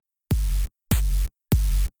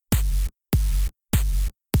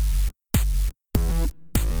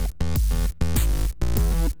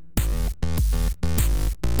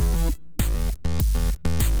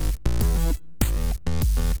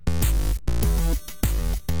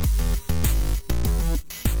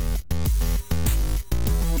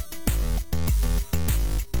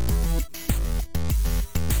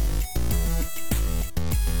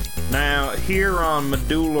here on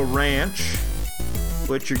Medulla Ranch,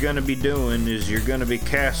 what you're going to be doing is you're going to be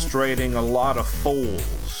castrating a lot of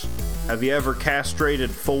foals. Have you ever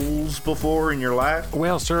castrated foals before in your life?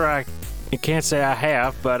 Well, sir, I can't say I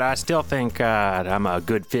have, but I still think I'm a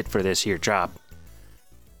good fit for this here job.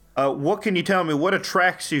 What can you tell me? What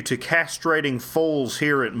attracts you to castrating foals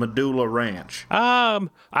here at Medulla Ranch? I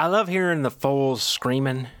love hearing the foals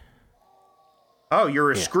screaming. Oh,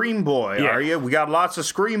 you're a scream boy, are you? We got lots of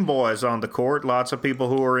scream boys on the court. Lots of people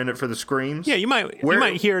who are in it for the screams. Yeah, you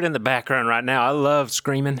might hear it in the background right now. I love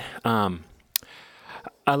screaming. I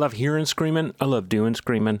love hearing screaming. I love doing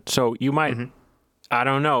screaming. So you might, I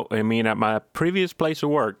don't know. I mean, at my previous place of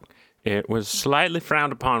work, it was slightly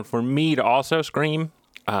frowned upon for me to also scream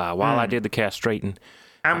while I did the castrating.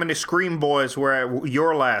 How many scream boys were at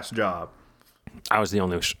your last job? I was the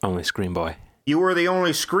only scream boy. You were the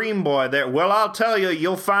only scream boy there. Well, I'll tell you,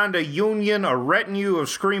 you'll find a retinue of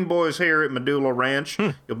scream boys here at Medulla Ranch.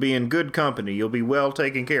 You'll be in good company. You'll be well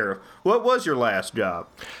taken care of. What was your last job?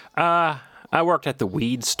 I worked at the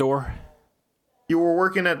weed store. You were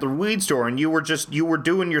working at the weed store, and you were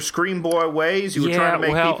doing your scream boy ways? You were trying to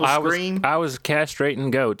make people scream? I was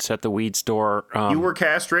castrating goats at the weed store. You were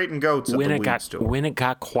castrating goats at the weed store. When it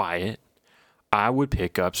got quiet, I would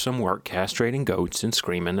pick up some work castrating goats and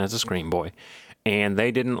screaming as a scream boy. And they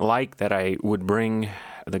didn't like that I would bring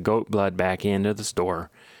the goat blood back into the store.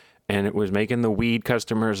 And it was making the weed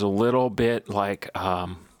customers a little bit like,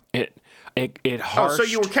 it harshed. Oh, so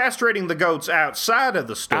you were castrating the goats outside of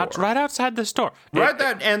the store? Right outside the store.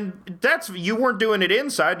 You weren't doing it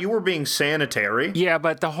inside. You were being sanitary. Yeah,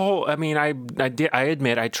 but I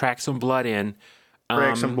admit I tracked some blood in.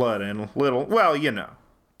 Some blood in a little. Well,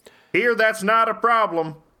 Here, that's not a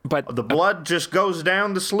problem. But the blood just goes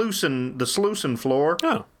down the sluicing floor.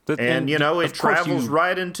 Oh. It travels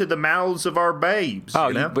right into the mouths of our babes. Oh,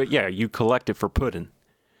 you collect it for pudding.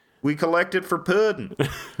 We collect it for pudding.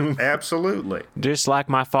 Absolutely. Just like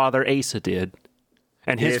my father Asa did.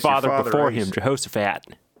 And his father before him, Jehoshaphat.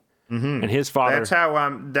 Mm-hmm. And his father...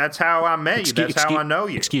 That's how I met you. That's how I know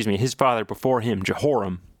you. Excuse me. His father before him,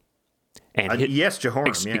 Jehoram. Jehoram,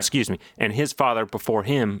 Excuse me. And his father before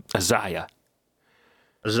him, Uzziah.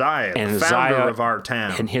 Uzziah, the founder of our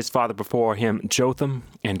town. And his father before him, Jotham.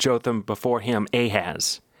 And Jotham before him,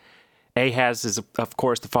 Ahaz. Ahaz is, of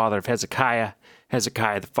course, the father of Hezekiah.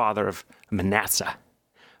 Hezekiah, the father of Manasseh.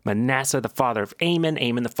 Manasseh, the father of Amon.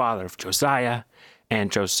 Amon, the father of Josiah.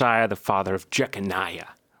 And Josiah, the father of Jeconiah.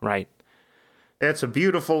 Right? That's a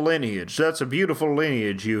beautiful lineage.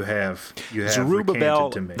 You have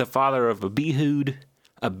Zerubbabel, to me. The father of Abihud.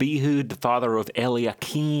 Abihud, the father of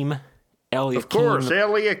Eliakim. Of course,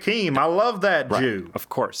 Eliakim. I love that Jew. Of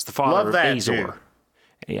course, the father of Azor. Jew.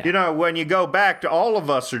 Yeah. When you go back to all of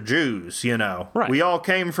us are Jews, Right. We all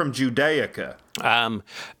came from Judaica.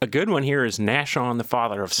 A good one here is Nashon, the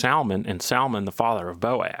father of Salmon, and Salmon, the father of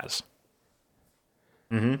Boaz.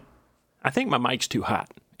 Mm-hmm. I think my mic's too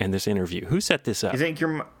hot in this interview. Who set this up? You think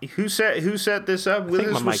who set this up? Well,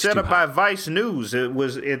 this was set up by Vice News.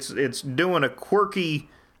 It's doing a quirky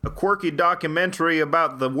documentary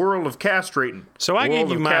about the world of castrating. So I gave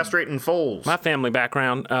you castrating foals. My family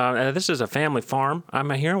background. This is a family farm. I'm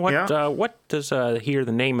here. What does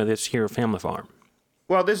the name of this here family farm?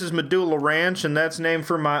 Well, this is Medulla Ranch, and that's named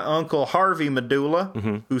for my uncle Harvey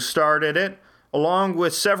Medulla, who started it, along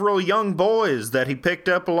with several young boys that he picked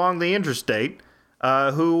up along the interstate.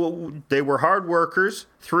 They were hard workers.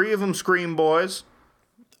 3 of them scream boys.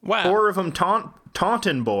 Wow. 4 of them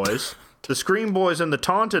taunting boys. The Scream Boys and the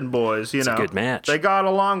Taunton Boys, It's a good match. They got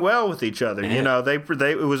along well with each other. Yeah.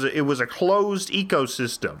 It was a closed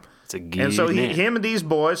ecosystem. It's a good And so match. him and these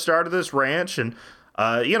boys started this ranch, and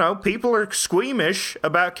people are squeamish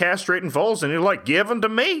about castrating foals, and they're like, give them to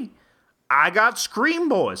me. I got Scream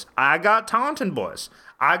Boys. I got Taunton Boys.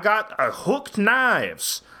 I got hooked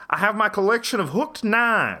knives. I have my collection of hooked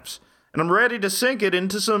knives, and I'm ready to sink it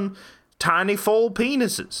into some tiny foal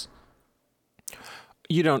penises.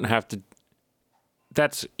 You don't have to.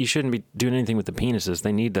 You shouldn't be doing anything with the penises.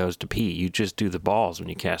 They need those to pee. You just do the balls when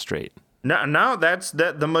you castrate. No, that's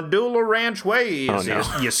the Medulla Ranch way.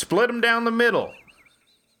 You split them down the middle.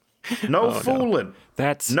 No fooling.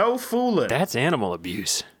 No. No fooling. That's animal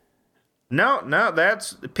abuse. No,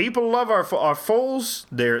 that's people love our foals.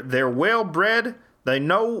 They're well bred. They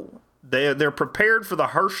know they're prepared for the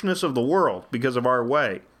harshness of the world because of our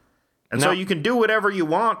way. And so you can do whatever you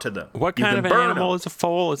want to them. What kind of an animal is a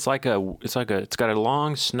foal? It's got a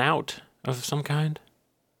long snout of some kind.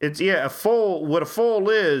 A foal. What a foal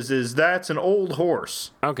is that's an old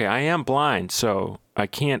horse. Okay, I am blind, so I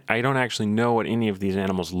don't actually know what any of these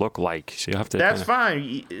animals look like. So you have to. That's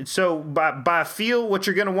fine. So by feel, what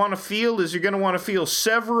you're going to want to feel is you're going to want to feel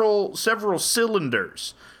several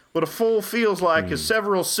cylinders. What a foal feels like is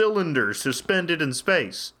several cylinders suspended in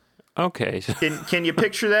space. Okay. Can you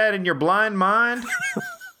picture that in your blind mind?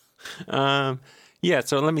 Yeah.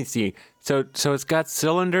 So let me see. So it's got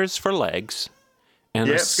cylinders for legs, and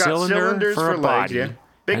Yeah, a it's got cylinder cylinders for a legs, body. yeah.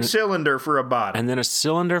 Big cylinder for a body. And then a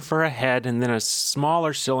cylinder for a head, and then a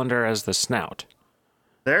smaller cylinder as the snout.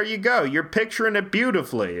 There you go. You're picturing it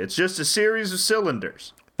beautifully. It's just a series of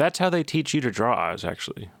cylinders. That's how they teach you to draw, I was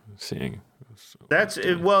actually seeing. That's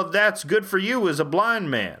good for you as a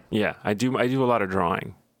blind man. Yeah, I do a lot of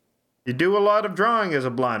drawing. You do a lot of drawing as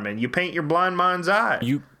a blind man. You paint your blind mind's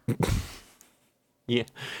eye. Yeah,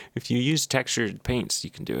 if you use textured paints,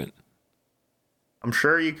 you can do it. I'm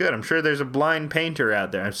sure you could. I'm sure there's a blind painter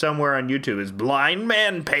out there. Somewhere on YouTube is Blind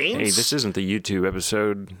Man Paints. Hey, this isn't the YouTube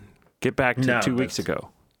episode. Get back to 2 weeks ago.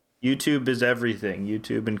 YouTube is everything.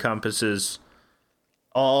 YouTube encompasses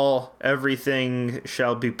everything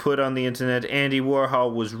shall be put on the internet. Andy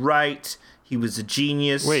Warhol was right. He was a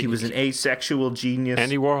genius. He was an asexual genius.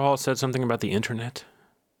 Andy Warhol said something about the internet?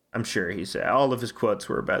 I'm sure he said all of his quotes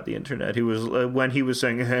were about the internet. He was when he was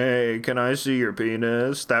saying, "Hey, can I see your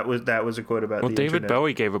penis?" That was a quote about the internet. Well, David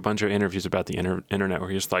Bowie gave a bunch of interviews about the internet where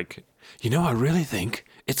he was like, I really think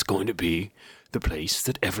it's going to be the place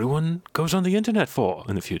that everyone goes on the internet for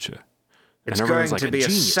in the future. It's going to be a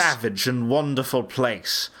savage and wonderful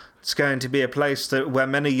place. It's going to be a place where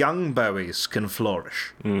many young Bowies can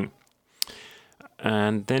flourish.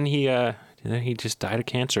 And then he just died of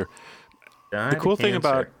cancer. The cool thing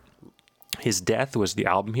about his death was the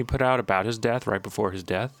album he put out about his death right before his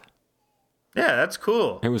death. Yeah, that's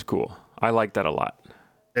cool. It was cool. I like that a lot.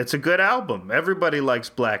 It's a good album. Everybody likes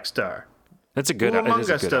Black Star. That's a good. Who among us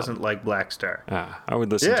doesn't album. like Black Star? I would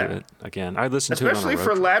listen to it again. I'd listen to it especially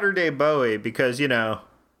for latter-day Bowie because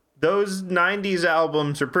those '90s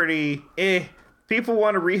albums are pretty. People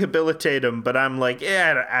want to rehabilitate them, but I'm like,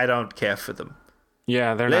 I don't care for them.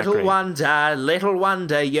 Yeah, they're not great. Little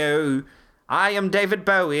wonder, yo. I am David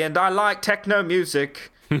Bowie, and I like techno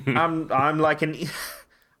music. I'm like Trent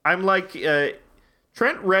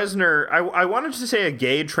Reznor. I wanted to say a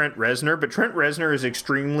gay Trent Reznor, but Trent Reznor is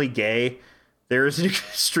extremely gay. There is an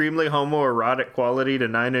extremely homoerotic quality to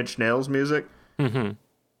Nine Inch Nails music. Mm-hmm.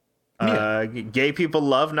 Yeah. Gay people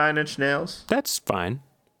love Nine Inch Nails. That's fine.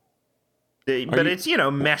 It's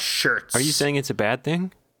mesh shirts. Are you saying it's a bad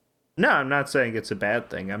thing? No, I'm not saying it's a bad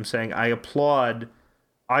thing. I'm saying I applaud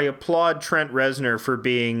Trent Reznor for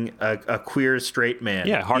being a queer straight man.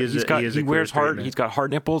 Yeah, he wears hard. He's got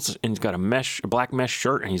hard nipples and he's got a black mesh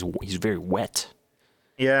shirt and he's very wet.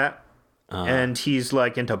 Yeah, and he's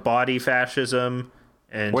like into body fascism,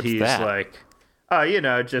 and he's that? like, I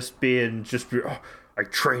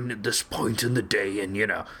trained at this point in the day, and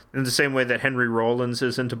in the same way that Henry Rollins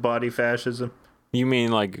is into body fascism. You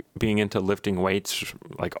mean like being into lifting weights,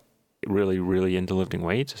 like really, really into lifting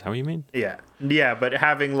weights? Is that what you mean? Yeah, but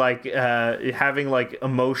having like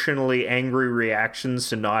emotionally angry reactions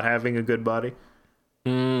to not having a good body.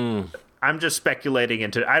 I'm just speculating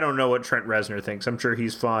I don't know what Trent Reznor thinks. I'm sure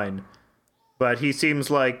he's fine, but he seems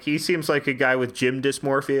like a guy with gym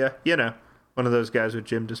dysmorphia. One of those guys with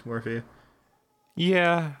gym dysmorphia.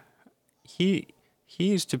 Yeah, he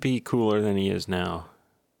used to be cooler than he is now.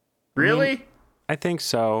 Really? I think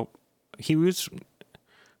so. He was.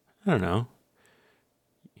 I don't know.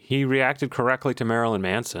 He reacted correctly to Marilyn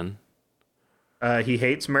Manson. He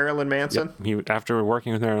hates Marilyn Manson? Yep. After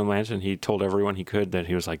working with Marilyn Manson, he told everyone he could that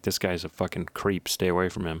he was like, this guy's a fucking creep. Stay away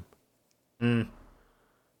from him.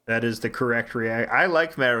 That is the correct reaction. I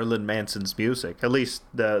like Marilyn Manson's music, at least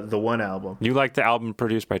the one album. You like the album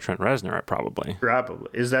produced by Trent Reznor, probably. Probably.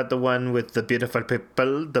 Is that the one with the beautiful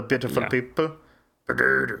people? The beautiful people?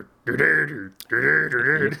 That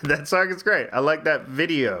song is great. I like that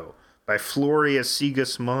video by Floria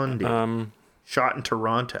Sigismondi, shot in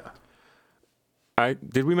Toronto.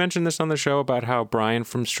 Did we mention this on the show about how Brian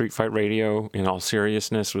from Street Fight Radio, in all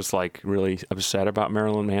seriousness, was like really upset about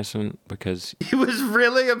Marilyn Manson because he was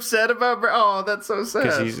really upset about. Oh, that's so sad.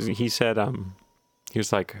 Because he said he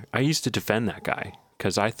was like, I used to defend that guy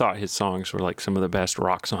because I thought his songs were like some of the best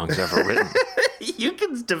rock songs ever written. You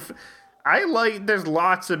can there's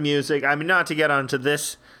lots of music. I mean, not to get onto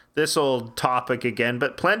this old topic again,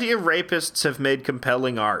 but plenty of rapists have made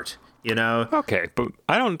compelling art, Okay, but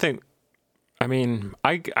I don't think, I mean,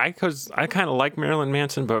 I kind of like Marilyn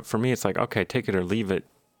Manson, but for me, it's like, okay, take it or leave it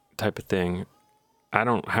type of thing. I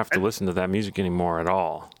don't have to listen to that music anymore at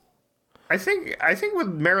all. I think with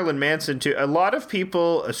Marilyn Manson too, a lot of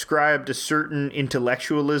people ascribed a certain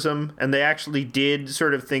intellectualism, and they actually did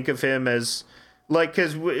sort of think of him as like,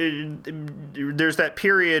 because there's that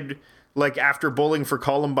period like after Bowling for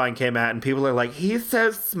Columbine came out, and people are like, he's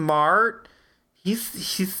so smart, he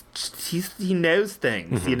knows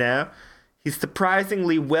things, you know, he's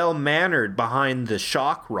surprisingly well mannered behind the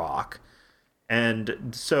shock rock,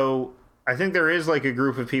 and so I think there is like a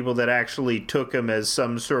group of people that actually took him as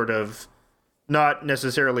some sort of, not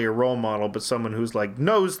necessarily a role model, but someone who's like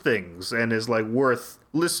knows things and is like worth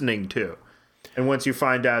listening to. And once you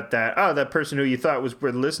find out that, oh, that person who you thought was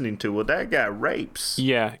worth listening to, well, that guy rapes.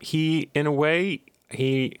 Yeah, he, in a way,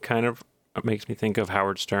 he kind of makes me think of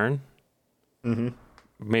Howard Stern. Mm-hmm.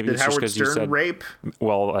 Maybe Did it's just Howard because you Stern said rape?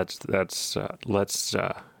 Well, let's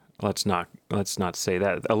not say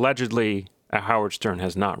that. Allegedly, Howard Stern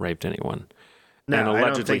has not raped anyone. No, and I don't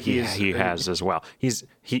allegedly think he has as well. He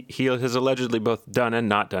has allegedly both done and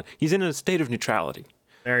not done. He's in a state of neutrality.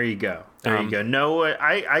 There you go. There you go. No,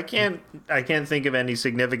 I can't think of any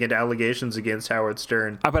significant allegations against Howard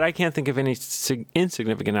Stern. But I can't think of any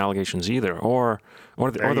insignificant allegations either, or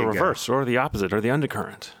the reverse, or the opposite, or the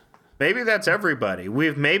undercurrent. Maybe that's everybody.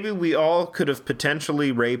 Maybe we all could have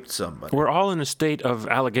potentially raped somebody. We're all in a state of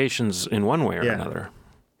allegations in one way or another.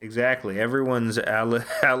 Exactly. Everyone's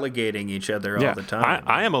allegating each other all the time.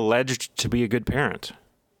 I am alleged to be a good parent.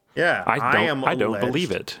 Yeah, I don't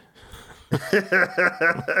believe it.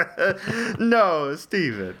 No,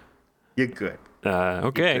 Steven. You're good.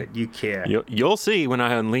 Okay. You're good. You care. You'll see when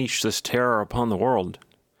I unleash this terror upon the world.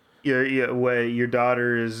 Your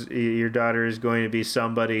daughter is going to be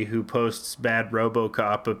somebody who posts bad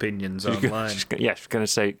RoboCop opinions online. She's going to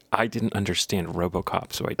say, I didn't understand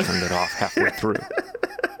RoboCop, so I turned it off halfway through.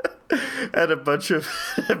 And a bunch of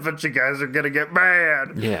guys are going to get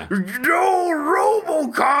mad. Yeah. No,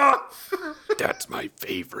 RoboCop! That's my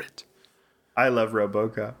favorite. I love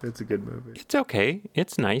RoboCop. It's a good movie. It's okay.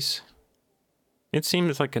 It's nice. It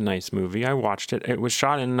seems like a nice movie. I watched it. It was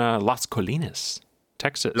shot in Las Colinas,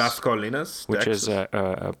 Texas. Las Colinas, which Texas. Is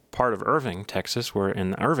a part of Irving, Texas, where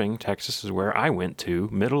in Irving, Texas is where I went to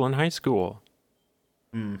middle and high school.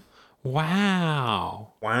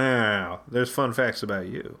 Wow. There's fun facts about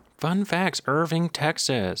you. Fun facts, Irving,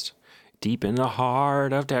 Texas. Deep in the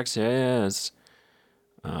heart of Texas.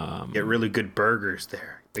 Get really good burgers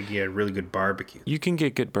there. They get really good barbecue. You can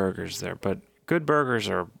get good burgers there, but good burgers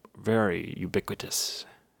are very ubiquitous.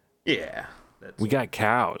 Yeah. We got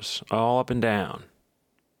cows all up and down.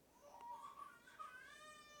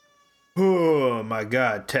 Oh, my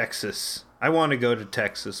God, Texas. I want to go to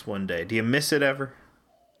Texas one day. Do you miss it ever?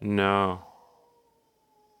 No.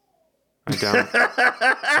 I don't.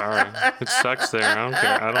 Sorry. It sucks there. I don't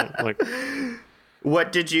care. I don't like...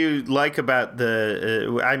 What did you like about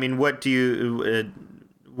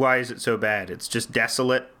why is it so bad? It's just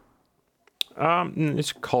desolate?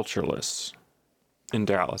 It's cultureless. In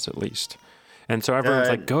Dallas, at least. And so everyone's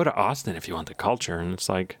like, go to Austin if you want the culture. And it's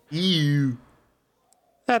like... Ew.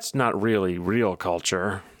 That's not really real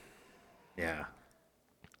culture. Yeah.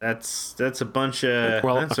 That's a bunch of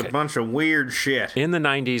a bunch of weird shit. In the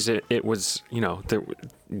 90s, it was,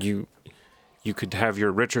 you could have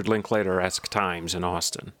your Richard Linklater-esque times in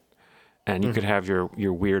Austin, and you could have your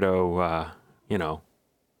weirdo,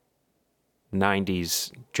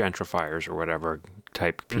 90s gentrifiers or whatever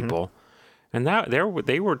type people, and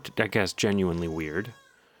they were, I guess, genuinely weird.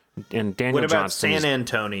 And Daniel What about Johnston San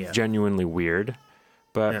Antonio? Genuinely weird,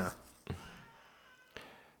 but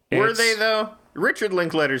were they though? Richard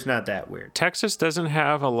Linklater's not that weird. Texas doesn't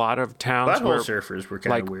have a lot of towns Butthole where surfers were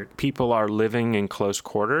kind of weird. People are living in close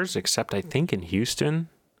quarters, except I think in Houston,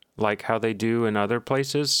 like how they do in other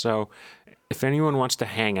places. So if anyone wants to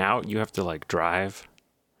hang out, you have to like drive.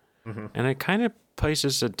 And it kind of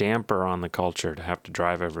places a damper on the culture to have to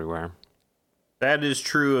drive everywhere. That is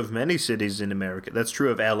true of many cities in America. That's true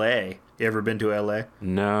of L.A. You ever been to L.A.?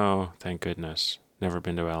 No, thank goodness. Never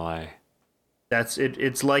been to L.A. That's it.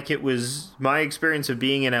 It's like it was my experience of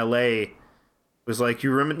being in LA was like,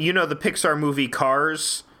 you remember, the Pixar movie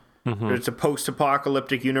Cars? It's a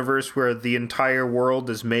post-apocalyptic universe where the entire world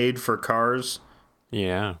is made for cars.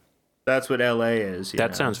 Yeah. That's what LA is.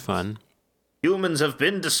 That sounds fun. Humans have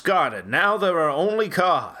been discarded. Now there are only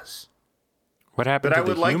cars. What happened to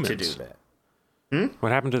the humans? But I would like to do that.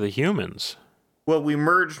 What happened to the humans? Well, we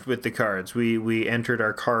merged with the cars. We entered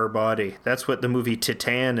our car body. That's what the movie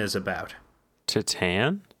Titan is about.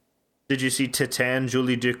 Titan? Did you see Titan?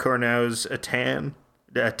 Julie Ducournau's Titan?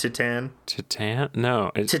 Titan?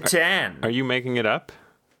 No. Titan. Are you making it up?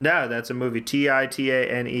 No, that's a movie.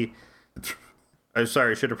 Titane. I'm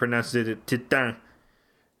sorry, I should have pronounced it Titan.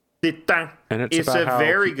 Titan. And it's It's about a how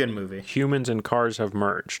very good movie. humans and cars have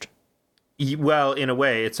merged. Well, in a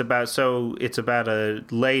way, it's about a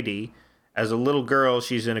lady. As a little girl,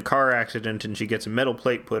 she's in a car accident and she gets a metal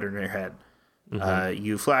plate put in her head.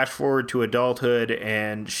 You flash forward to adulthood,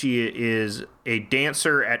 and she is a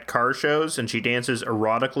dancer at car shows, and she dances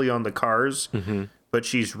erotically on the cars, but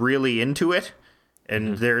she's really into it.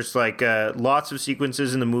 And there's like lots of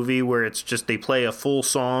sequences in the movie where it's just they play a full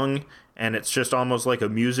song, and it's just almost like a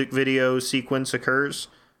music video sequence occurs.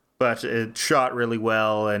 But it's shot really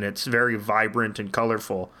well, and it's very vibrant and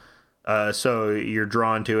colorful. So you're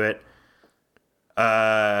drawn to it.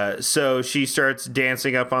 So she starts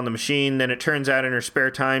dancing up on the machine. Then it turns out in her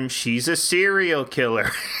spare time, she's a serial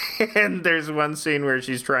killer. And there's one scene where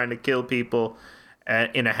she's trying to kill people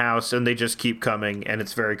in a house, and they just keep coming, and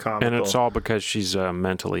it's very comical. And it's all because she's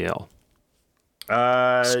mentally ill.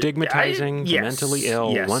 Stigmatizing the mentally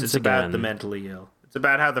ill once it's again. about the mentally ill. It's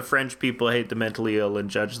about how the French people hate the mentally ill and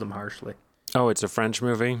judge them harshly. Oh, it's a French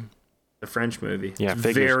movie? The French movie. Yeah, it's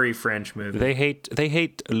figures. very French movie. They hate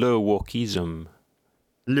le wokisme.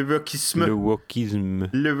 Le wokisme. Le wokisme.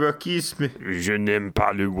 Le wokisme. Je n'aime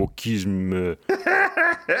pas le wokisme.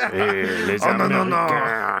 Les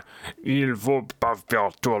Américains, ils vont pas faire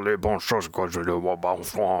toutes les bonnes choses que je le vois en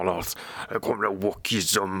France, comme le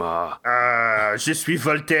wokisme. Je suis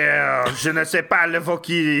Voltaire. Je ne sais pas le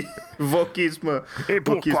wokisme. Et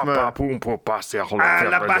pourquoi pas on peut pas faire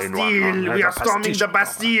la Bastille. We are storming the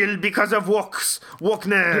Bastille because of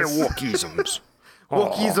wokeness. Les wokisms.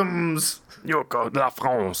 Wokisms. La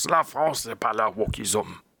France, c'est pas la wokisme.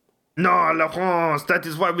 No, La France. That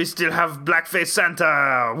is why we still have blackface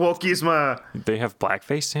Santa. Wokisme. They have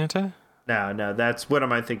blackface Santa? No, that's what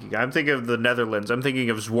am I thinking? I'm thinking of the Netherlands. I'm thinking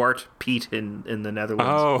of Zwart Piet in the Netherlands.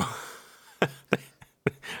 Oh.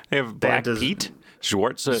 They have Black Santa's- Pete?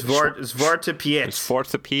 Zwarte Zwarte Piet.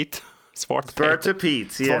 Zwarte Piet? Zwarte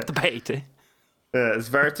Piet, yeah. Zwarte Piet.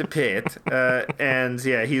 Zwarte Piet. And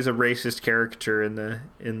yeah, he's a racist caricature in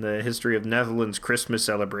the history of Netherlands Christmas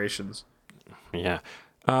celebrations. Yeah.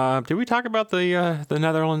 Did we talk about the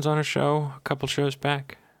Netherlands on a show a couple shows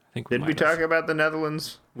back? I think Did we talk about the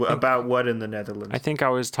Netherlands? About what in the Netherlands? I think I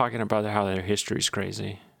was talking about how their history's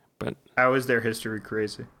crazy, but How is their history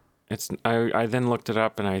crazy? it's I then looked it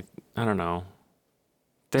up and I don't know.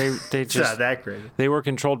 They It's not just that crazy. they were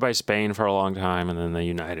controlled by Spain for a long time and then they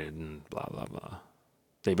united and blah blah blah.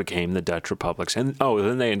 They became the Dutch republics and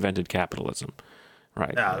then they invented capitalism.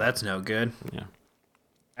 Right. Oh, that's no good. Yeah.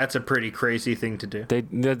 That's a pretty crazy thing to do. They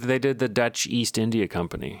did the Dutch East India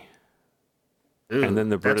Company. Ooh, and then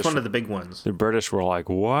the British- That's one of the big ones. The British were like,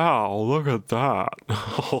 "Wow, look at that."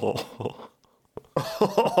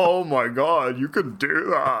 Oh my God, you could do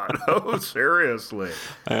that. Oh, seriously.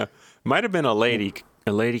 Might have been a lady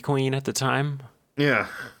queen at the time. Yeah.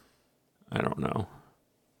 I don't know.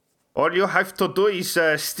 All you have to do is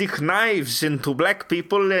stick knives into black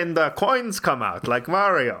people and coins come out like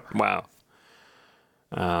Mario. Wow.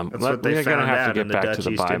 That's what they we're gonna found have out to in get the back Dutch to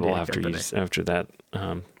the East Bible India after Company. after that.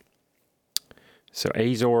 So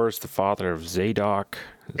Azor is the father of Zadok.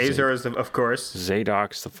 Azor is, of course,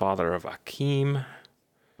 Zadok's the father of Akim.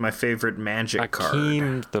 my favorite magic card.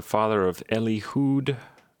 Akim, the father of Elihud.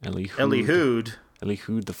 Elihud.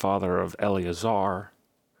 Elihud, the father of Eleazar.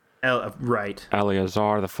 Right.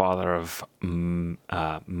 Eleazar, the father of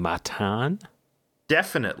Matan.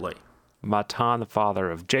 Definitely. Matan, the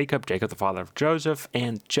father of Jacob. Jacob, the father of Joseph.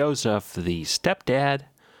 And Joseph, the stepdad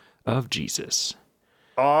of Jesus.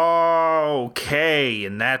 Okay,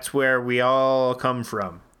 and that's where we all come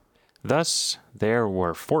from. Thus, there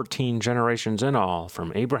were 14 generations in all,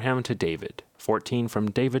 from Abraham to David, 14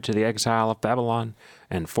 from David to the exile of Babylon,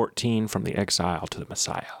 and 14 from the exile to the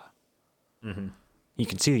Messiah. Mm-hmm. You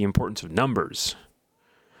can see the importance of numbers.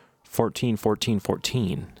 14, 14,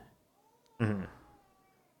 14.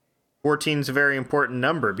 14 is a very important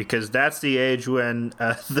number because that's the age when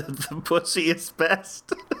the pussy is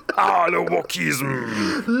best. Ah, le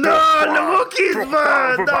wokisme! No,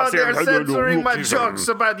 they're censoring my jokes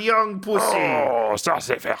about young pussy. Oh, ça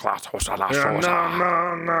c'est faire la chose.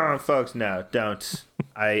 No, folks, no, don't.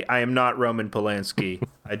 I am not Roman Polanski.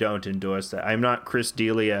 I don't endorse that. I'm not Chris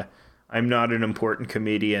D'Elia. I'm not an important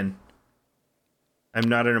comedian. I'm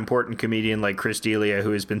not an important comedian like Chris D'Elia,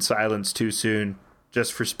 who has been silenced too soon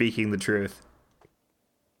just for speaking the truth.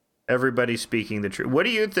 Everybody's speaking the truth. What do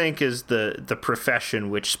you think is the profession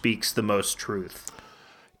which speaks the most truth?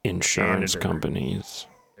 Insurance Janitor. companies.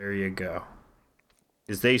 There you go.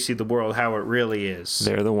 Because they see the world how it really is.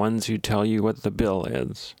 They're the ones who tell you what the bill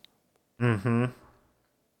is. That's,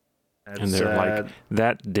 And they're like,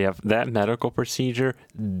 that medical procedure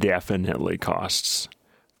definitely costs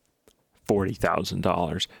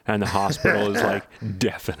 $40,000. And the hospital is like,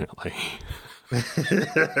 definitely.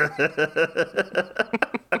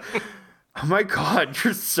 Oh my God,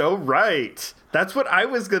 you're so right. That's what I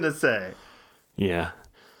was going to say. Yeah.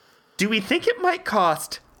 Do we think it might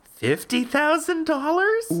cost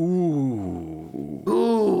 $50,000?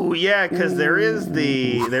 Ooh, yeah, because there is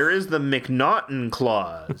the McNaughton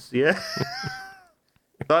clause. Yeah.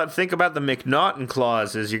 Think about the McNaughton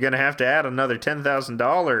clause is you're going to have to add another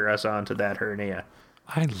 $10,000 onto that hernia.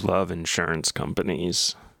 I love insurance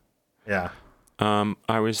companies. Yeah.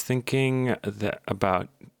 I was thinking about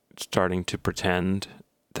starting to pretend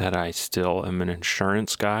that I still am an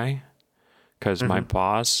insurance guy, because my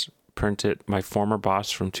former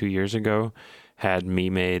boss from 2 years ago had me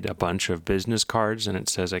made a bunch of business cards and it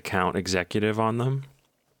says account executive on them.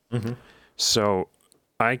 So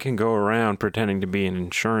I can go around pretending to be an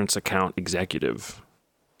insurance account executive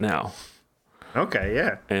now. Okay,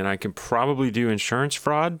 yeah. And I can probably do insurance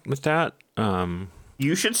fraud with that.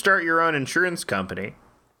 You should start your own insurance company.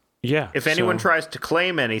 Yeah. If anyone tries to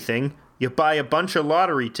claim anything, you buy a bunch of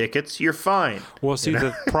lottery tickets, you're fine. Well, see,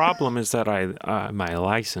 the problem is that my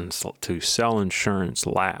license to sell insurance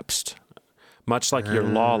lapsed, much like your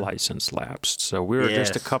law license lapsed. So we were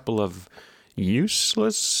just a couple of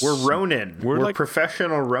useless... We're Ronin. We're like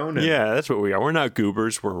professional Ronin. Yeah, that's what we are. We're not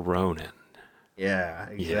goobers, we're Ronin. Yeah,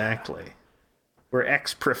 exactly. Yeah. We're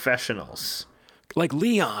ex-professionals. Like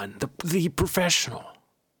Leon, the professional.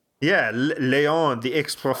 Yeah, Leon, the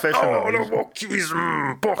ex-professional. Oh, the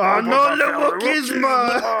Wokism! Oh, no, the Wokism!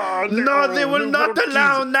 No, they will not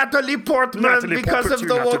allow Natalie Portman because of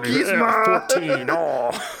the Wokism. 14,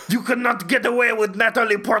 oh. You cannot get away with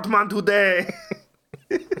Natalie Portman today.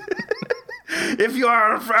 If you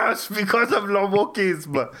are France because of the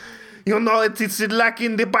Wokism. You know, it is like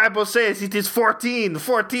in the Bible says, it is 14 and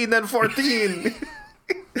 14.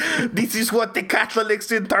 This is what the Catholics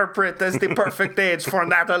interpret as the perfect age for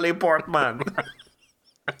Natalie Portman.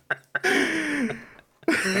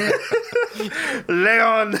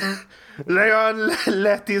 Leon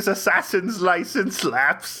let his assassin's license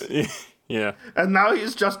lapse. Yeah. And now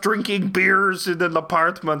he's just drinking beers in an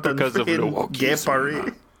apartment because of the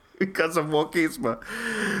Wokism. Because of Wokism.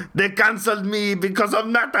 They canceled me because of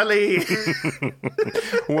Natalie.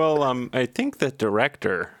 Well, I think the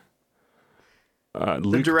director...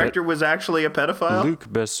 the director was actually a pedophile? Luc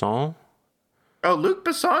Besson. Oh, Luc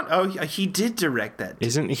Besson? Oh, he did direct that.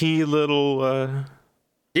 Isn't he little...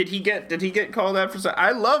 Did he get called out for something?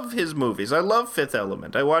 I love his movies. I love Fifth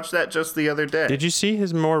Element. I watched that just the other day. Did you see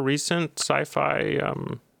his more recent sci-fi...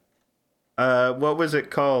 what was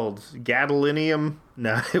it called? Gadolinium?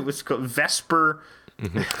 No, it was called Vesper.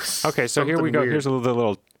 Mm-hmm. Okay, so here we go. Weird. Here's a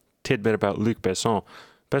little tidbit about Luc Besson.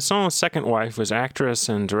 Besson's second wife was actress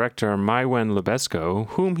and director Maïwenn Lebesco,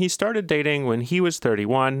 whom he started dating when he was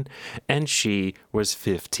 31 and she was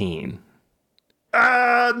 15.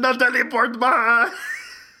 Natalie Portman!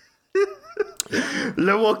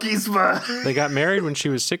 Le Wokisme! They got married when she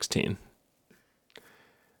was 16.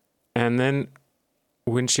 And then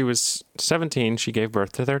when she was 17, she gave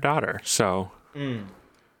birth to their daughter. So...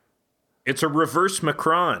 It's a reverse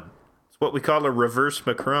Macron. It's what we call a reverse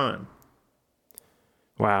Macron.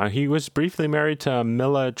 Wow, he was briefly married to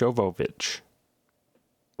Mila Jovovich.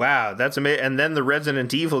 Wow, that's amazing. And then the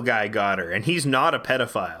Resident Evil guy got her, and he's not a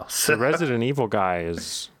pedophile. So. The Resident Evil guy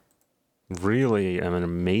is really an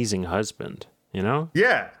amazing husband, you know?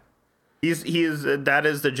 Yeah. That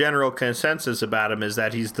is the general consensus about him, is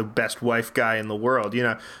that he's the best wife guy in the world. You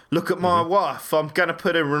know, look at my wife. I'm going to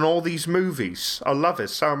put her in all these movies. I love her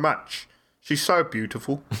so much. She's so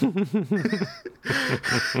beautiful.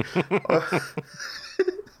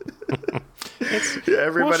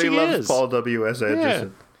 Everybody loves Paul W.S.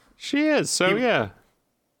 Anderson. Yeah, she is, so yeah.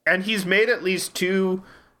 And he's made at least two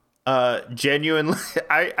genuinely...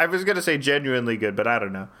 I was going to say genuinely good, but I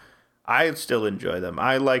don't know. I still enjoy them.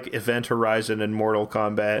 I like Event Horizon and Mortal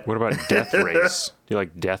Kombat. What about Death Race? Do you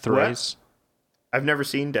like Death Race? I've never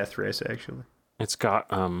seen Death Race, actually. It's got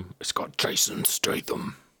Jason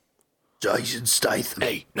Statham. Jason Statham.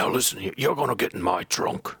 Hey, now listen here. You're going to get in my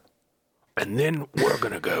trunk. And then we're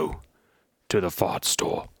going to go to the fart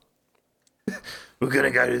store. We're going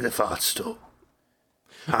to go to the fart store.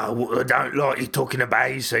 I don't like you talking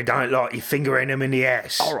about it, so I don't like you fingering them in the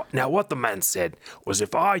ass. All right. Now, what the man said was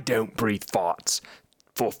if I don't breathe farts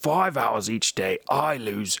for 5 hours each day, I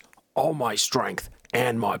lose all my strength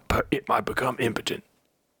and it might become impotent.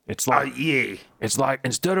 It's like... yeah. It's like,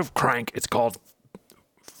 instead of crank, it's called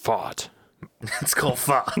fart. It's called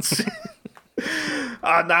farts.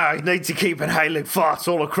 Oh, no, I need to keep inhaling farts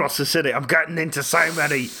all across the city. I'm getting into so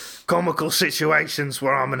many comical situations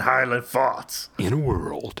where I'm inhaling farts. In a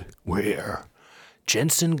world where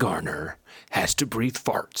Jensen Garner has to breathe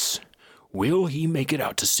farts, will he make it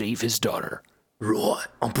out to save his daughter? Right,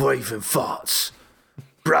 I'm breathing farts.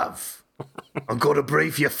 Bruv, I'm gonna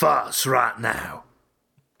breathe your farts right now.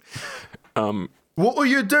 What are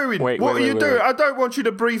you doing? Wait, what wait, are you wait, doing? wait. I don't want you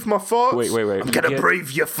to breathe my farts. Wait. I'm gonna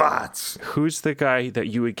breathe your farts. Who's the guy that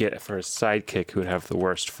you would get for a sidekick who would have the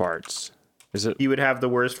worst farts? Is it? He would have the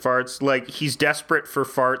worst farts. Like, he's desperate for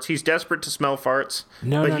farts. He's desperate to smell farts.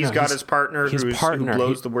 No, but he's got his partner who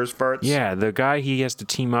blows the worst farts. Yeah, the guy he has to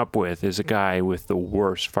team up with is a guy with the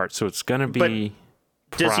worst farts. So it's gonna be.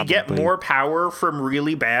 Does he get more power from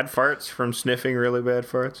really bad farts, from sniffing really bad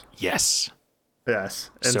farts? Yes. Yes.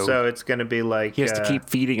 And so it's going to be like... He has to keep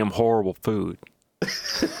feeding him horrible food.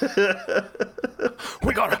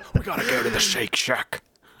 we gotta go to the Shake Shack.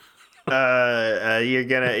 You're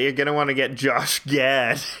gonna want to get Josh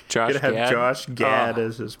Gad. Josh Gad? Gad? Josh Gad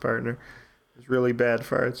as his partner. It's really bad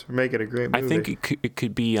farts. We're making a great movie. I think it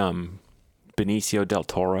could be Benicio del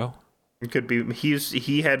Toro. It could be.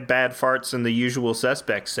 He had bad farts in The Usual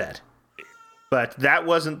Suspects set. But that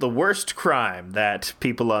wasn't the worst crime that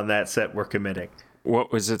people on that set were committing.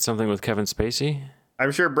 What was it? Something with Kevin Spacey?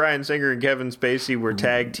 I'm sure Bryan Singer and Kevin Spacey were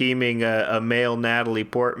tag teaming a male Natalie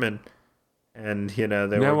Portman, and they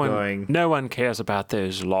were going. No one cares about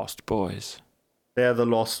those lost boys. They're the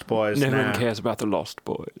Lost Boys. No now. one cares about the Lost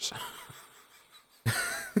Boys.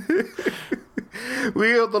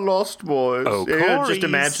 We are the Lost Boys. Oh, just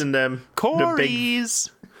imagine them. Corys.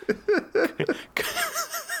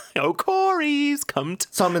 Oh, Corys, come to...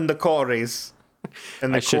 Summon the Corys.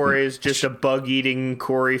 And the Corey is just a bug-eating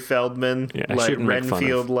Corey Feldman, like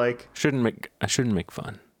Renfield-like. I shouldn't make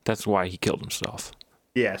fun. That's why he killed himself.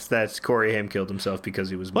 Yes, that's Corey Haim killed himself because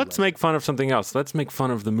he was... Let's make fun of something else. Let's make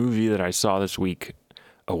fun of the movie that I saw this week,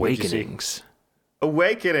 Awakenings.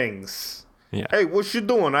 Awakenings. Yeah. Hey, what you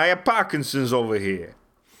doing? I have Parkinson's over here.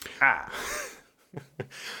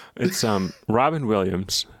 It's Robin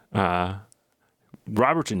Williams,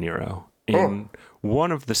 Robert De Niro in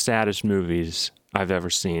one of the saddest movies I've ever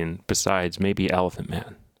seen, besides maybe Elephant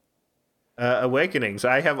Man. Awakenings.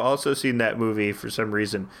 I have also seen that movie for some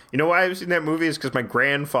reason. You know why I've seen that movie is because my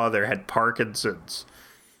grandfather had Parkinson's.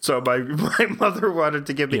 So my mother wanted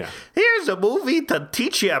to give me, here's a movie to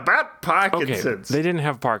teach you about Parkinson's. Okay, they didn't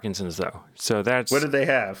have Parkinson's, though. So that's... What did they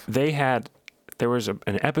have? There was an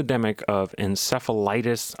epidemic of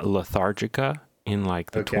encephalitis lethargica in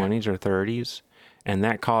like the 20s or 30s. And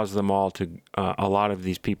that caused them all to, a lot of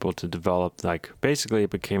these people to develop, like, basically it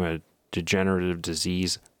became a degenerative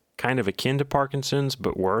disease, kind of akin to Parkinson's,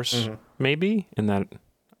 but worse, maybe. And that,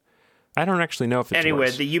 I don't actually know if it's worse.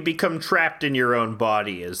 Anyway, you become trapped in your own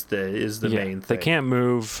body is the main thing. They can't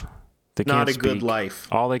move. They can't speak. Not a good life.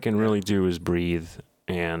 All they can really do is breathe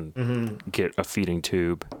and get a feeding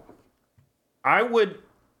tube.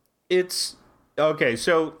 Okay,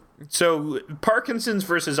 so Parkinson's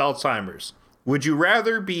versus Alzheimer's. Would you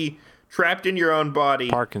rather be trapped in your own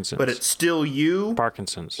body, Parkinson's, but it's still you,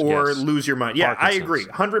 Parkinson's, or lose your mind? Yeah, I agree,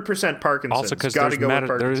 100% Parkinson's. Also, because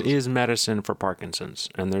there is medicine for Parkinson's,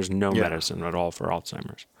 and there's no medicine at all for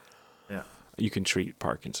Alzheimer's. Yeah, you can treat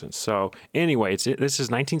Parkinson's. So anyway, this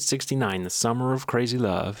is 1969, the summer of crazy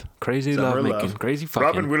love, crazy love-making, crazy fucking.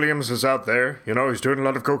 Robin Williams is out there. He's doing a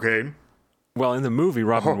lot of cocaine. Well, in the movie,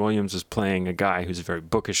 Robin Williams is playing a guy who's very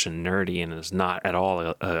bookish and nerdy, and is not at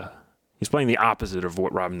all he's playing the opposite of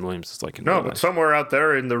what Robin Williams is like in real life. But somewhere out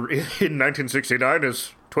there in 1969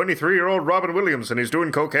 is 23-year-old Robin Williams, and he's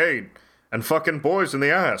doing cocaine and fucking boys in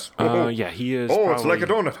the ass. Yeah, he is. It's like a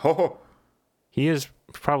donut. He is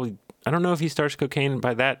probably. I don't know if he starts cocaine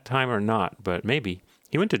by that time or not, but maybe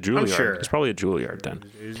he went to Juilliard. I'm sure. He's probably a Juilliard then.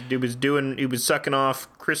 He was sucking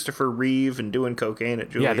off Christopher Reeve and doing cocaine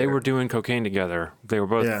at Juilliard. Yeah, they were doing cocaine together. They were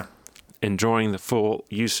both enjoying the full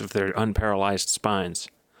use of their unparalyzed spines.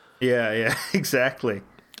 Yeah, exactly.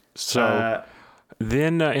 So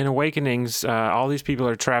then in Awakenings, all these people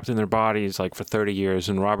are trapped in their bodies like for 30 years,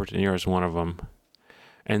 and Robert De Niro is one of them.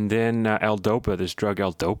 And then L-Dopa, this drug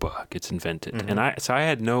L-Dopa, gets invented. And I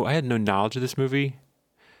had no knowledge of this movie.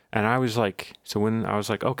 And I was like,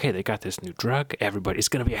 okay, they got this new drug. It's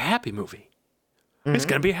going to be a happy movie. It's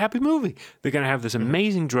going to be a happy movie. They're going to have this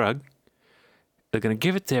amazing drug. They're going to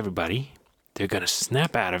give it to everybody. They're going to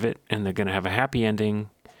snap out of it, and they're going to have a happy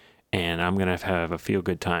ending. And I'm going to have a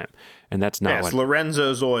feel-good time. And that's not it's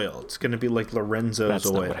Lorenzo's oil. It's going to be like Lorenzo's oil. That's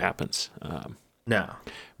not what happens. No.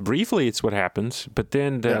 Briefly, it's what happens. But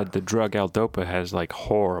then the drug L-Dopa has, like,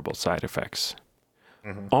 horrible side effects.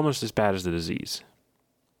 Almost as bad as the disease.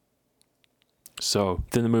 So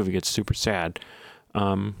then the movie gets super sad.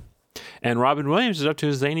 And Robin Williams is up to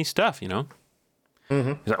his zany stuff, you know? Mm-hmm.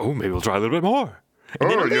 He's like, oh, maybe we'll try a little bit more.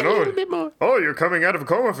 And Oh, then a little bit more. Oh, you're coming out of a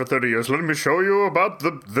coma for 30 years. Let me show you about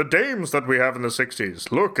the dames that we have in the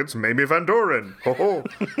 60s. Look, it's Mamie Van Doren. Oh,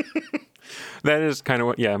 That is kind of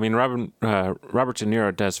what, yeah, I mean, Robert De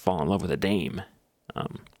Niro does fall in love with a dame.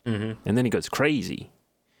 And then he goes crazy.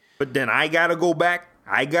 But then I gotta go back.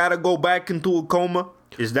 I gotta go back into a coma.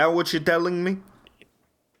 Is that what you're telling me?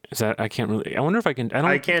 Is that, I can't really, I wonder if I can,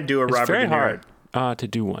 I can't do a it's Robert very De Niro. hard to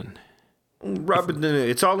do one. Robert De Niro,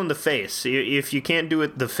 it's all in the face. If you can't do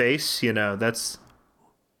it the face, you know, that's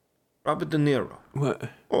Robert De Niro. What?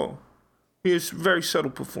 Oh, he has very subtle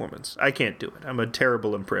performance. I can't do it. I'm a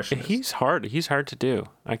terrible impressionist. He's hard to do.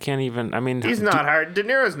 I can't even, I mean. He's not hard. De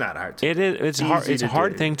Niro's not hard to do. It's hard. It's a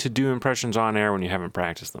hard do. thing to do impressions on air when you haven't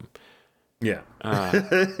practiced them. Yeah.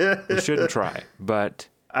 You shouldn't try, but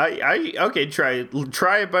Okay, try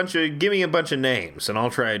a bunch of, give me a bunch of names and I'll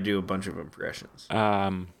try to do a bunch of impressions.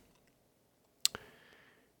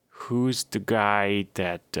 who's the guy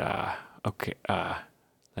that?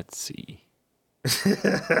 Let's see.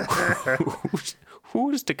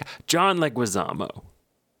 who's the guy? John Leguizamo.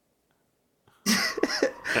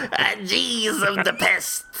 Jeez of the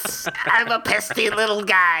pests. I'm a pesty little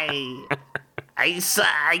guy.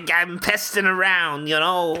 I'm pesting around, you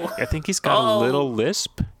know. I think he's got a little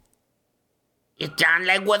lisp. It's John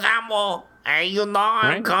Leguizamo. And you know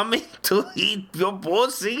I'm Right. coming to eat your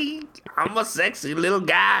pussy. I'm a sexy little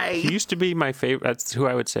guy. He used to be my favorite. That's who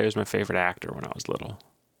I would say was my favorite actor when I was little.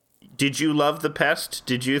 Did you love The Pest?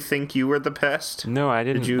 Did you think you were the pest? No, I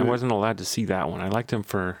didn't. you- I wasn't allowed to see that one. I liked him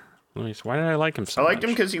for. Let me see, why did I like him so I much? liked him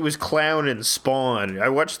because he was Clown in Spawn. I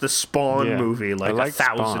watched the Spawn Yeah, movie I like liked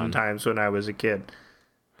 1,000 Spawn. times when I was a kid.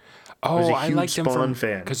 Oh, was a I huge liked him Spawn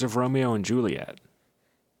fan. because of Romeo and Juliet.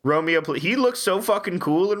 He looks so fucking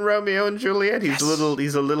cool in Romeo and Juliet. He's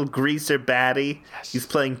he's a little greaser baddie. Yes. He's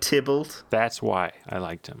playing Tybalt. That's why I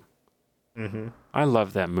liked him. Mm-hmm. I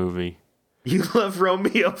love that movie. You love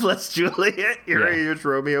Romeo plus Juliet? You're a Yeah. huge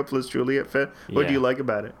Romeo plus Juliet fan? What do Yeah. you like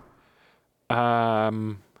about it? I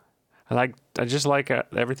just like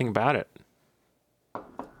everything about it.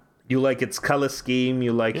 You like its color scheme.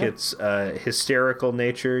 You like Yeah. its hysterical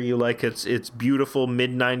nature. You like its beautiful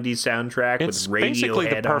mid-90s soundtrack It's with basically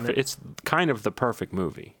the Radiohead on perfect. it. It's kind of the perfect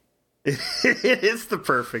movie. It is the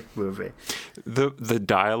perfect movie. The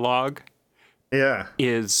dialogue Yeah.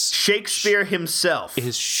 is Shakespeare himself.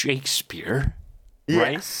 Shakespeare,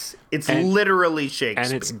 right? Yes. It's And- literally Shakespeare.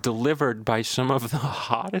 And it's delivered by some of the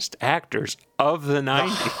hottest actors of the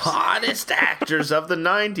 90s. hottest actors of the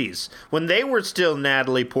 90s when they were still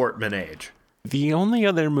Natalie Portman age. The only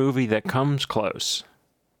other movie that comes close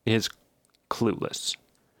is Clueless.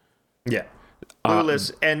 Yeah.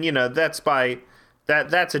 Clueless, and you know, that's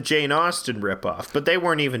a Jane Austen ripoff, but they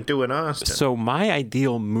weren't even doing Austen. So my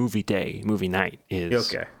ideal movie night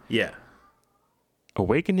is Okay. Yeah.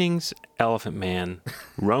 Awakenings, Elephant Man,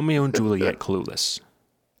 Romeo and Juliet, Clueless.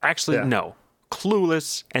 Actually, Yeah. no.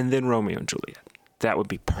 Clueless and then Romeo and Juliet. That would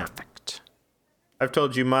be perfect. I've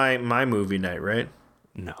told you my movie night, right?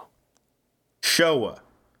 No. Showa.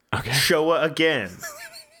 Okay. Showa again.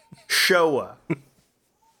 Showa.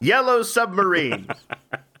 Yellow Submarine.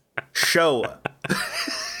 Showa.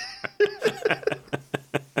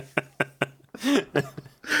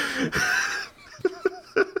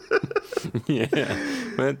 Yeah,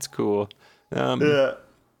 that's cool. Yeah.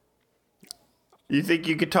 You think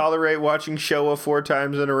you could tolerate watching Showa 4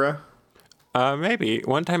 times in a row? Maybe.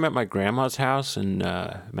 One time at my grandma's house in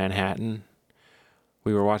Manhattan,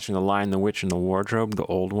 we were watching The Lion, the Witch, and the Wardrobe, the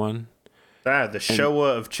old one. The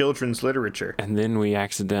Showa of children's literature. And then we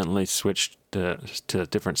accidentally switched to a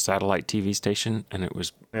different satellite TV station, and it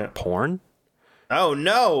was Yeah. porn, Oh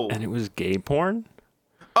no! and it was gay porn.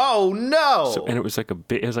 Oh no! So, and it was like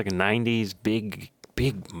it was like a 90s big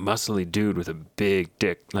muscly dude with a big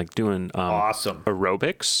dick, like doing Awesome.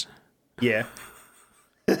 aerobics. Yeah.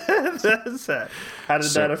 That's how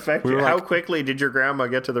did that affect we you? were How like- quickly did your grandma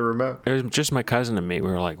get to the remote? It was just my cousin and me. We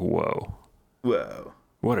were like, whoa, Whoa.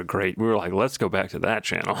 what a great. We were like, let's go back to that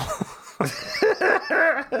channel.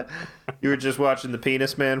 You were just watching the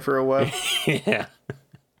Penis Man for a while? Yeah.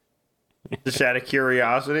 Just out of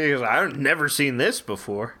curiosity? Because I've never seen this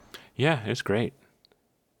before. Yeah, it's great.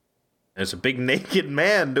 There's a big naked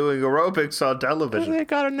man doing aerobics on television. They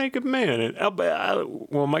got a naked man. And,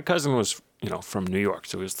 well, my cousin was, from New York,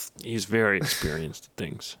 so he's very experienced at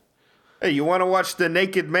things. Hey, you want to watch the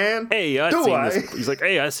naked man? Hey, this. He's like,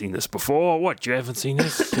 hey, I've seen this before. What? You haven't seen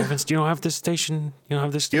this? You don't have this station? You don't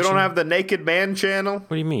have this You station? don't have the naked man channel? What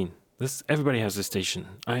do you mean? Everybody has this station.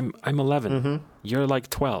 I'm 11. Mm-hmm. You're like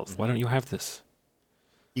 12. Why don't you have this?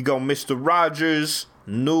 You go Mr. Rogers,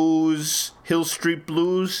 News, Hill Street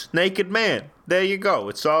Blues, Naked Man. There you go.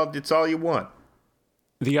 It's all you want.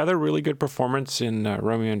 The other really good performance in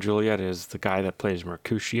Romeo and Juliet is the guy that plays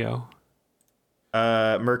Mercutio.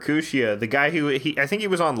 Mercutio, the guy who I think he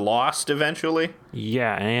was on Lost eventually.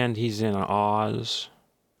 Yeah, and he's in Oz.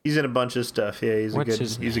 He's in a bunch of stuff. Yeah, he's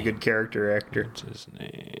a good character actor. What's his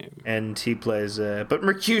name? And he plays but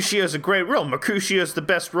Mercutio's a great role. Mercutio's the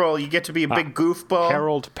best role. You get to be a big goofball.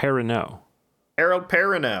 Harold Perrineau. Harold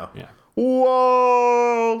Perrineau. Yeah.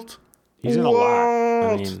 Walt. He's in a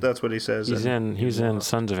lot. I mean, that's what he says. He was in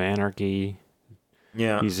Sons of Anarchy.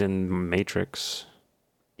 Yeah. He's in Matrix.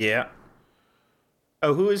 Yeah.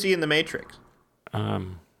 Oh, who is he in The Matrix?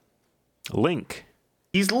 Link.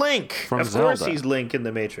 He's Link. From Of course Zelda. he's Link in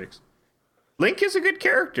The Matrix. Link is a good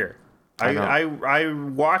character. I know. I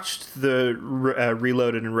watched the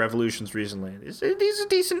Reloaded and Revolutions recently. These are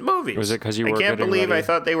decent movies. Was it 'cause you I were can't getting believe I ready-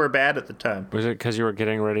 thought they were bad at the time. Was it because you were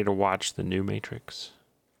getting ready to watch the new Matrix?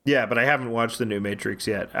 Yeah, but I haven't watched the new Matrix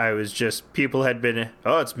yet. I was just, people had been,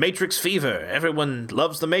 it's Matrix fever. Everyone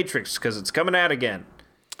loves the Matrix because it's coming out again.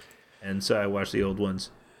 And so I watched the old ones.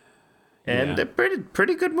 And Yeah. they're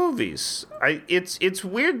pretty good movies. It's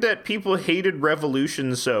weird that people hated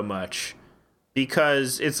Revolution so much.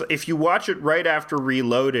 Because if you watch it right after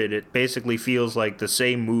Reloaded, it basically feels like the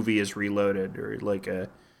same movie as Reloaded, or like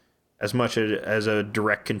as much as a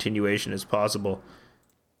direct continuation as possible.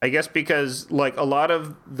 I guess because like a lot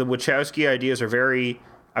of the Wachowski ideas are very,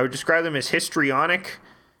 I would describe them as histrionic.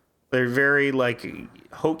 They're very like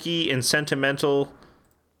hokey and sentimental,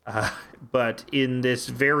 but in this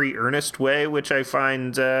very earnest way, which I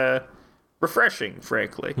find refreshing,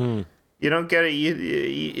 frankly. You don't get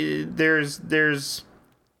it. There's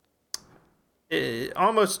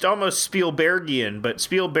almost Spielbergian, but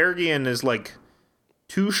Spielbergian is like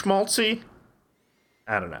too schmaltzy.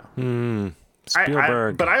 I don't know.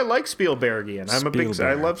 Spielberg. But I like Spielbergian. I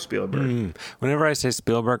Spielberg. love Spielberg. Whenever I say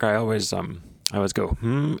Spielberg, I always go,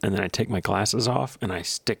 and then I take my glasses off and I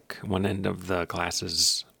stick one end of the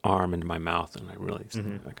glasses arm into my mouth and I really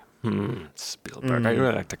like, Spielberg. I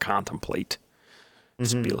really like to contemplate.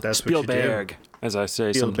 That's what you do. Spielberg, as I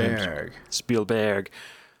say sometimes. Spielberg.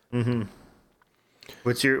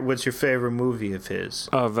 What's your favorite movie of his?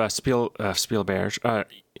 Of Spielberg.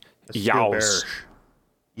 Yaus.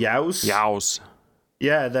 Yaus? Yaus.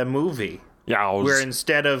 Yeah, that movie. Yaus. Where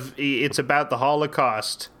instead of it's about the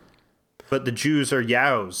Holocaust, but the Jews are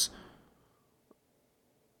Yaus.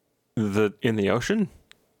 In the ocean?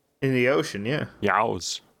 In the ocean, yeah.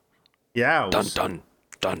 Yaus. Yaus. Dun dun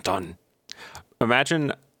dun dun.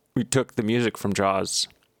 Imagine we took the music from Jaws.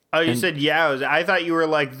 Oh, you said Yaus. I thought you were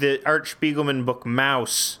like the Art Spiegelman book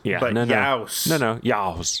Mouse. Yeah, but no. Yaus. No,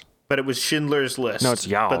 Yaus. But it was Schindler's List. No, it's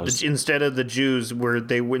Yaus. But instead of the Jews,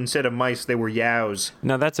 instead of mice, they were Yaus.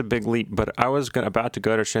 No, that's a big leap. But I was about to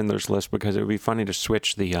go to Schindler's List because it would be funny to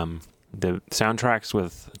switch the soundtracks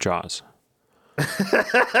with Jaws.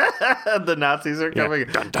 The Nazis are coming.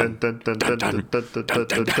 Dun, dun,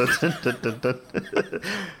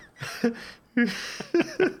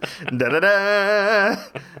 Da-da-da!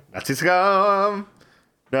 Nazis come!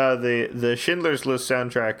 No, the Schindler's List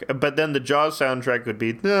soundtrack, but then the Jaws soundtrack would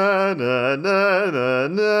be na na na na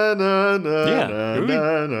na na na.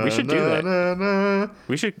 Yeah, we should do that.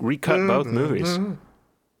 We should recut both movies.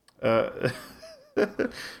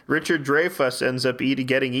 Richard Dreyfuss ends up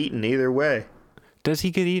getting eaten either way. Does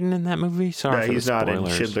he get eaten in that movie? Sorry No, for he's the not in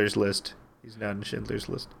spoilers. Schindler's List. He's not in Schindler's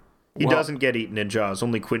List. He Well- doesn't get eaten in Jaws.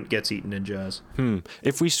 Only Quint gets eaten in Jaws.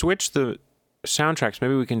 If we switch the soundtracks,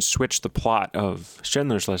 maybe we can switch the plot of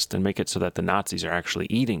Schindler's List and make it so that the Nazis are actually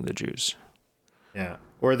eating the Jews. Yeah.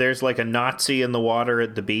 Or there's like a Nazi in the water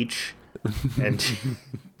at the beach. And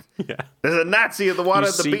Yeah. there's a Nazi in the water You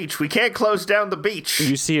at the see- beach. We can't close down the beach.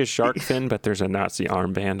 You see a shark fin, but there's a Nazi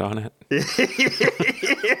armband on it.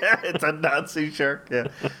 Yeah, it's a Nazi shark. Yeah.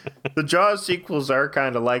 The Jaws sequels are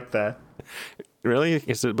kind of like that. Really?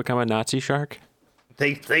 Is it become a Nazi shark?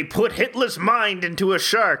 They put Hitler's mind into a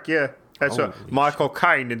shark. Yeah. That's what Michael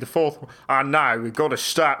Caine in the fourth. Oh no, we got to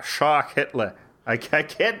start Shark Hitler. I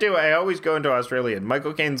can't do it. I always go into Australian.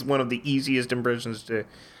 Michael Caine's one of the easiest impressions to.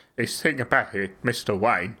 He's thinking about it, Mr.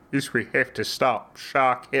 Wayne. Is we have to stop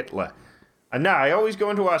Shark Hitler. And no, I always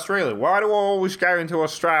go into Australia. Why do I always go into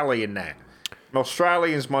Australian now?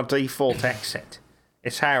 Australian's my default accent.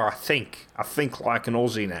 It's how I think. I think like an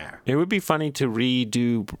Aussie now. It would be funny to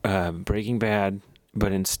redo Breaking Bad,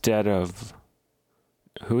 but instead of...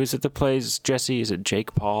 Who is it that plays Jesse? Is it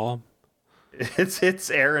Jake Paul?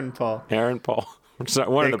 It's Aaron Paul. Aaron Paul? It's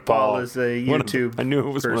not one of Jake the Paul Pauls. is a One of the- YouTube I knew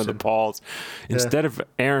it was one of the person. Pauls. Instead of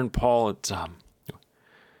Aaron Paul, it's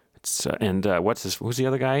Who's the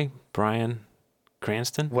other guy? Bryan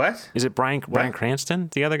Cranston? What? Is it Bryan Cranston,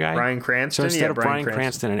 the other guy? Bryan Cranston? So instead Yeah, of Bryan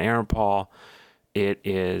Cranston and Aaron Paul, it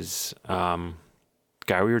is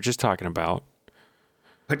guy we were just talking about.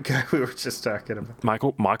 What guy we were just talking about?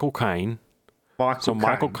 Michael Caine.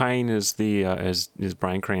 Michael Caine is the is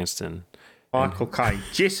Bryan Cranston. Michael Caine.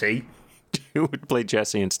 Jesse. Who would play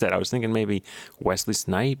Jesse instead? I was thinking maybe Wesley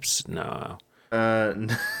Snipes. No.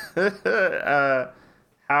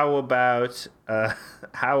 How about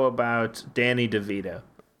Danny DeVito?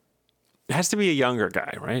 It has to be a younger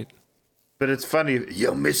guy, right? But it's funny,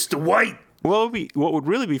 yo, Mr. White. Well, what would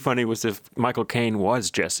really be funny was if Michael Caine was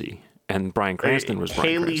Jesse and Bryan Cranston was Bryan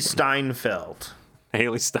Haley Cranston. Steinfeld.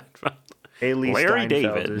 Haley Steinfeld. Larry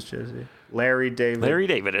David is Jesse. Larry David. Larry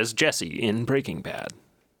David as Jesse in Breaking Bad.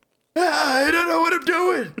 I don't know what I'm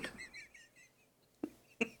doing.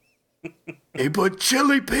 He put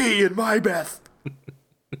chili pea in my bath.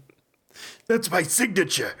 That's my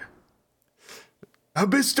signature. I'm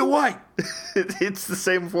Mr. White. It's the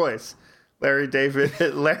same voice. Larry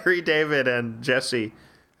David and Jesse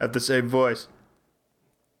have the same voice.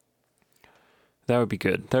 That would be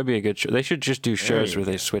good. That would be a good show. They should just do shows where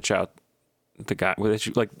they switch out the guy. Where they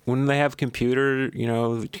should, like when they have computer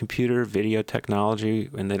video technology,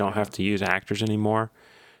 and they don't have to use actors anymore.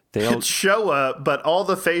 They'll show up, but all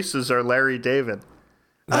the faces are Larry David.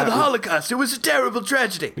 The Holocaust. It was a terrible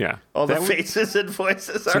tragedy. Yeah. All the faces and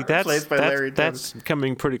voices are replaced by Larry David. That's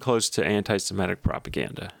coming pretty close to anti-Semitic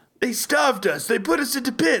propaganda. They starved us. They put us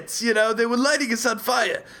into pits. They were lighting us on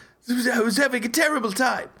fire. I was having a terrible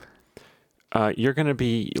time. You're going to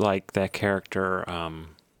be like that character.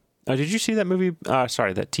 Did you see that movie?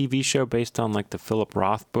 That TV show based on like the Philip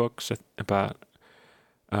Roth books about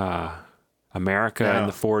America in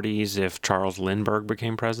the 40s if Charles Lindbergh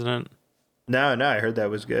became president? No, I heard that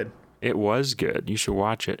was good. It was good. You should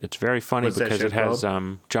watch it. It's very funny because it has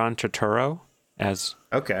John Turturro as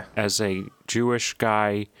a Jewish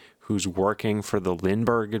guy who's working for the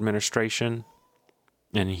Lindbergh administration,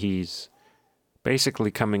 and he's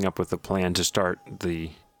basically coming up with a plan to start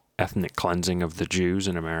the ethnic cleansing of the Jews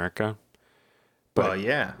in America. But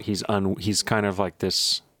he's kind of like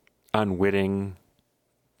this unwitting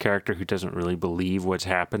character who doesn't really believe what's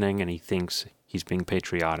happening, and he thinks he's being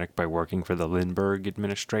patriotic by working for the Lindbergh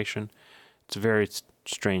administration. It's very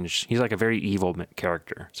strange. He's like a very evil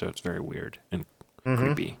character, so it's very weird and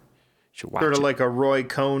creepy. You should watch it. Sort of like a Roy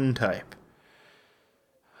Cohn type.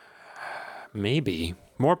 Maybe.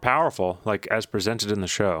 More powerful, like as presented in the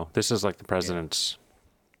show. This is like the president's...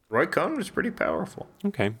 Roy Cohn was pretty powerful.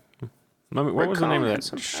 Okay. What was the name of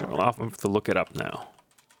that show? I'll have to look it up now.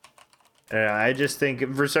 I just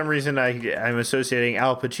think, for some reason, I'm associating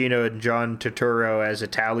Al Pacino and John Turturro as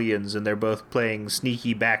Italians, and they're both playing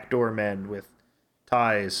sneaky backdoor men with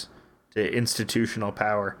ties to institutional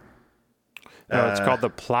power. It's called The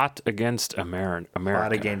Plot Against America.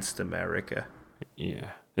 Plot Against America.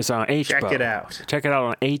 Yeah. It's on HBO. Check it out. Check it out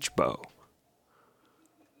on HBO.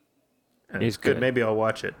 It's good. Maybe I'll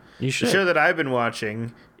watch it. You should. The show that I've been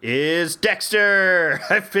watching is Dexter.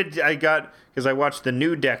 Because I watched the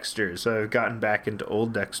new Dexter, so I've gotten back into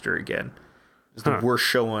old Dexter again. It's the worst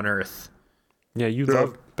show on earth. Yeah, you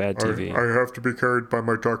love bad TV. I have to be carried by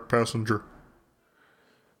my dark passenger.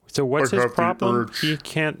 So what's his problem? He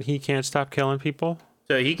can't stop killing people?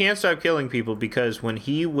 So he can't stop killing people because when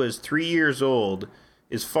he was 3 years old,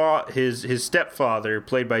 his stepfather,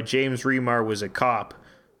 played by James Remar, was a cop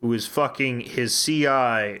who was fucking his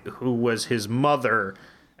CI, who was his mother,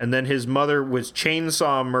 and then his mother was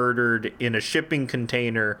chainsaw murdered in a shipping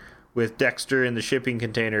container with Dexter in the shipping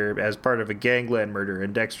container as part of a gangland murder,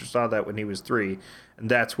 and Dexter saw that when he was 3, and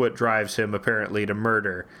that's what drives him apparently to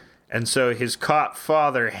murder. And so his cop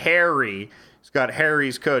father, Harry, he's got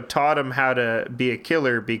Harry's code, taught him how to be a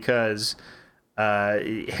killer because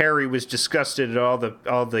Harry was disgusted at all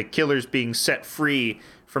the killers being set free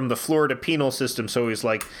from the Florida penal system. So he's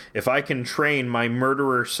like, if I can train my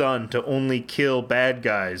murderer son to only kill bad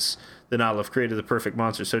guys, then I'll have created the perfect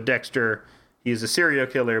monster. So Dexter, he's a serial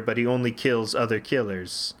killer, but he only kills other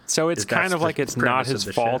killers. So it's kind of like it's not his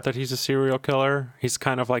fault that he's a serial killer. He's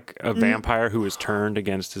kind of like a vampire who was turned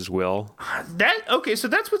against his will. So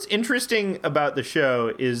that's what's interesting about the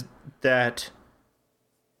show is that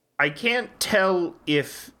I can't tell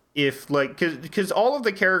if because all of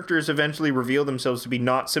the characters eventually reveal themselves to be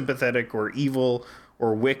not sympathetic or evil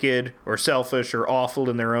or wicked or selfish or awful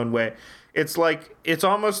in their own way. It's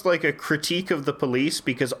almost like a critique of the police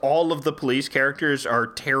because all of the police characters are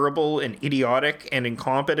terrible and idiotic and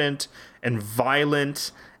incompetent and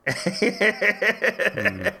violent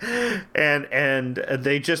and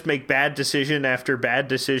they just make bad decision after bad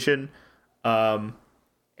decision.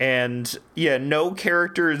 And yeah, no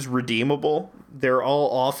character is redeemable. They're all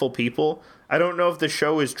awful people. I don't know if the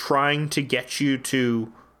show is trying to get you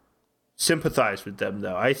to sympathize with them,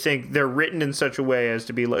 though. I think they're written in such a way as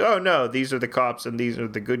to be like, oh no, these are the cops and these are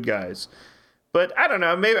the good guys. But I don't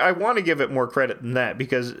know, maybe I want to give it more credit than that,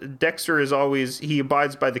 because Dexter is always, he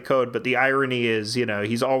abides by the code, but the irony is, you know,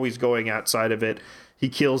 he's always going outside of it. He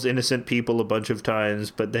kills innocent people a bunch of times,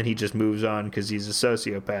 but then he just moves on because he's a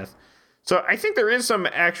sociopath. So I think there is some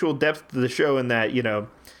actual depth to the show in that, you know,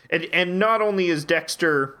 and not only is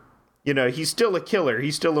Dexter, you know, he's still a killer,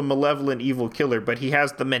 he's still a malevolent, evil killer, but he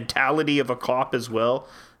has the mentality of a cop as well,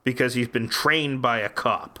 because he's been trained by a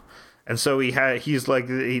cop. And so he's like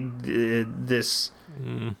this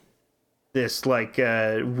like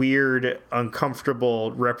weird,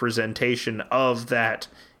 uncomfortable representation of that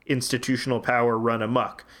institutional power run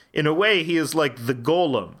amok. In a way, he is like the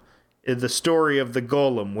Golem, the story of the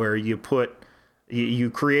Golem, where you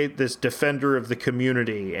create this defender of the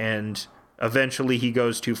community, and eventually he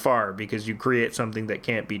goes too far because you create something that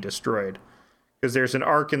can't be destroyed. Because there's an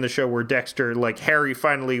arc in the show where Dexter, like Harry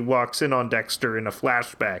finally walks in on Dexter in a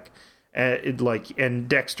flashback, and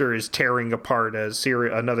Dexter is tearing apart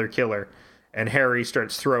another killer, and Harry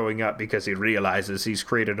starts throwing up because he realizes he's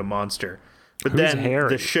created a monster. But Who's then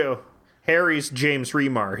Harry? Harry's James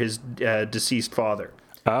Remar, his deceased father.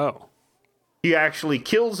 Oh. He actually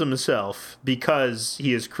kills himself because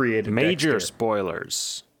he has created Major Dexter.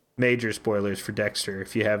 spoilers. Major spoilers for Dexter.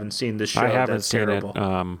 If you haven't seen the show, I haven't that's seen terrible.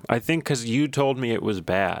 it. I think because you told me it was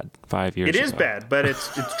bad 5 years ago. It is bad, but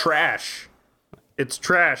it's trash. It's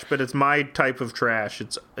trash, but it's my type of trash.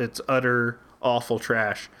 It's utter awful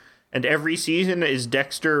trash. And every season is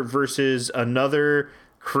Dexter versus another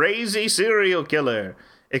crazy serial killer.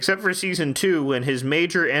 Except for season 2, when his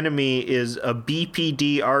major enemy is a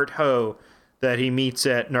BPD art hoe that he meets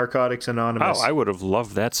at Narcotics Anonymous. Oh, I would have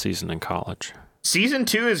loved that season in college. Season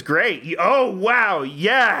 2 is great. Oh, wow.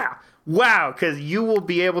 Yeah. Wow. Because you will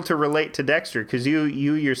be able to relate to Dexter, because you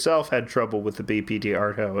yourself had trouble with the BPD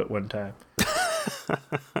art hoe at one time.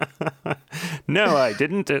 No, I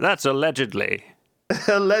didn't. That's allegedly.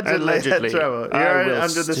 Allegedly. Had trouble. You're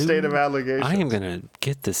under the state of allegations. I am going to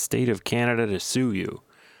get the state of Canada to sue you.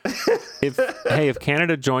 If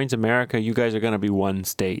Canada joins America, you guys are going to be one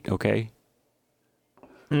state, okay?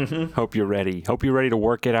 Mm-hmm. Hope you're ready. Hope you're ready to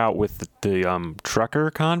work it out with the trucker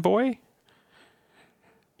convoy.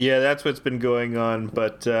 Yeah, that's what's been going on,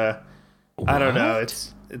 but I don't know.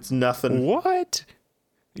 It's nothing. What?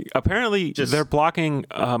 Apparently, they're blocking.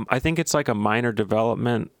 I think it's like a minor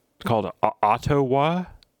development called Ottawa.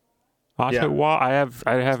 Ottawa. Yeah.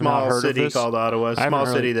 I have not heard of this. Small city called Ottawa. Small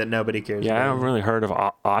city that nobody cares about. I haven't really heard of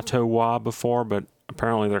Ottawa before, but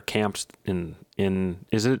apparently they're camps in.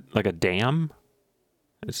 Is it like a dam?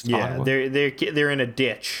 Ottawa. They're in a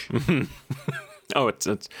ditch. Oh,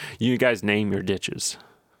 it's you guys name your ditches.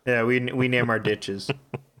 Yeah, we name our ditches.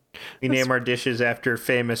 We name our dishes after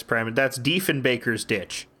famous prime. That's Diefenbaker's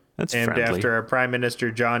ditch. That's named friendly. After our Prime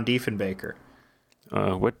Minister John Diefenbaker.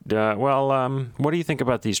 What do you think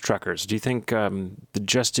about these truckers? Do you think the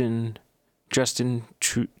Justin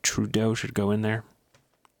Trudeau should go in there?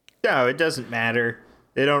 No, it doesn't matter.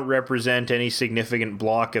 They don't represent any significant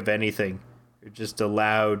block of anything. They're just a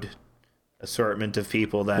loud assortment of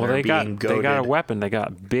people that are being goaded. They got a weapon. They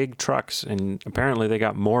got big trucks, and apparently they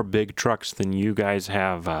got more big trucks than you guys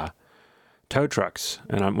have tow trucks.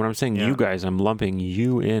 And when I'm saying you guys, I'm lumping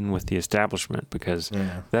you in with the establishment, because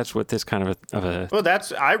that's what this kind of a well,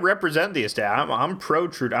 I represent the establishment. I'm pro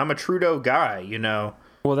Trudeau. I'm a Trudeau guy, you know.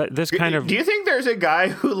 Well, this kind of... Do you think there's a guy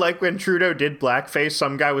who, like, when Trudeau did blackface,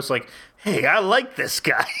 some guy was like, hey, I like this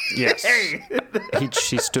guy. Yes. Hey.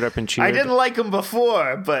 She stood up and cheered. I didn't like him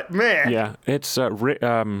before, but man. Yeah, it's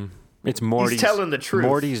Morty's... He's telling the truth.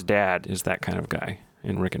 Morty's dad is that kind of guy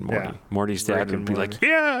in Rick and Morty. Yeah. Morty's dad would be like,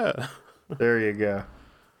 yeah. There you go.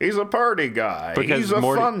 He's a party guy. Because he's a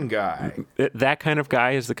fun guy. That kind of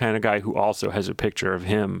guy is the kind of guy who also has a picture of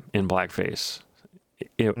him in blackface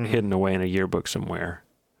hidden away in a yearbook somewhere.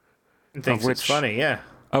 Thinks it's funny, yeah.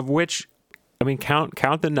 Of which, I mean,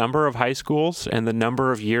 count the number of high schools and the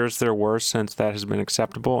number of years there were since that has been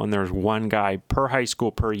acceptable, and there's one guy per high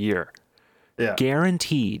school per year. Yeah.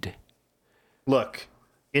 Guaranteed. Look,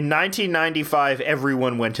 in 1995,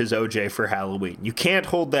 everyone went as OJ for Halloween. You can't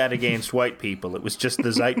hold that against white people. It was just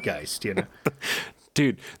the zeitgeist, you know.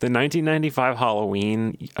 Dude, the 1995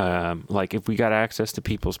 Halloween, if we got access to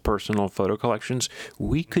people's personal photo collections,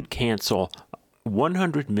 we could cancel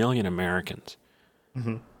 100 million Americans.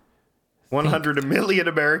 Mm-hmm. 100 million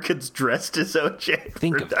Americans dressed as OJ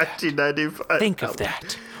Think for of that. 1995. Think of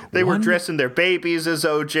that. They were dressing their babies as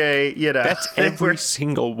OJ, you know. That's They every were-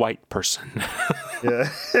 single white person.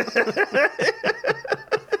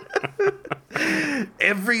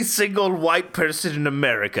 Every single white person in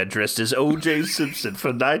America dressed as O.J. Simpson for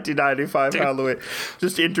 1995 Halloween,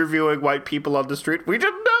 just interviewing white people on the street. We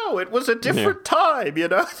didn't know it was a different time, you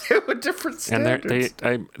know. There were different And standards.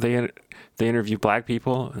 they interview black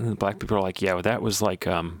people, and the black people are like, "Yeah, well, that was like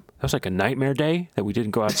a nightmare day that we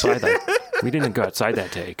didn't go outside that we didn't go outside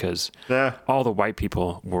that day because Yeah. all the white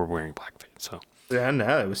people were wearing blackface." So Yeah,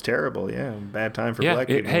 no, it was terrible. Yeah, bad time for Yeah, black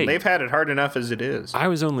people. hey. They've had it hard enough as it is. I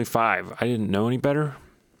was only 5. I didn't know any better.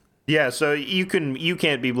 Yeah, so you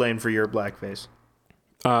can't be blamed for your blackface.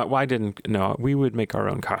 Well, I didn't know. We would make our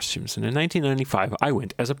own costumes, and in 1995, I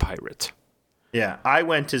went as a pirate. Yeah, I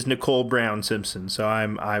went as Nicole Brown Simpson, so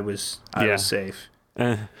I was Yeah. safe.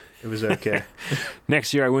 Uh, It was okay.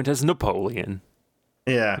 next year, I went as Napoleon.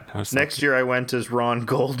 Yeah. was Next year I went as Ron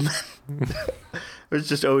Goldman. It was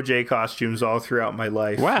just OJ costumes all throughout my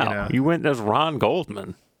life. Wow, You know? you went as Ron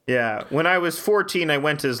Goldman. Yeah. When I was 14, I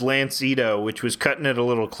went as Lance Ito, which was cutting it a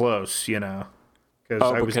little close, you know, because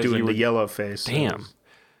I was because doing you the were- yellow face. Damn.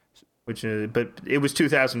 But it was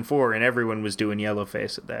 2004, and everyone was doing yellow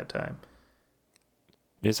face at that time.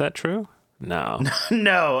 Is that true? No.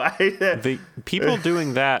 No, The people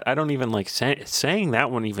doing that, I don't even like saying that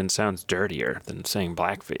one even sounds dirtier than saying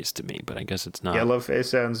blackface to me, but I guess it's not. yellow face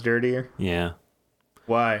sounds dirtier. Yeah.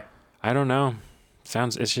 Why? I don't know.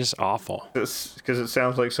 It's just awful. Because it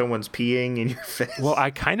sounds like someone's peeing in your face. Well, I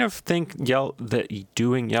kind of think that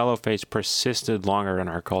doing yellowface persisted longer in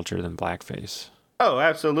our culture than blackface. Oh,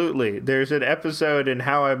 absolutely. There's an episode in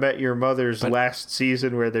How I Met Your Mother's last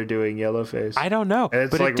season where they're doing yellowface. I don't know. And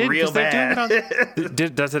it's, but like, it did, real 'cause they're doing bad.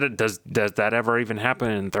 it on, does that ever even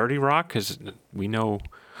happen in 30 Rock? Because we know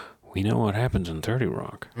what happens in 30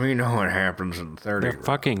 Rock. We know what happens in 30 They're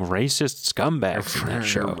fucking racist scumbags in that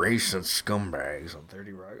show. racist scumbags on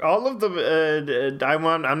 30 Rock. All of them,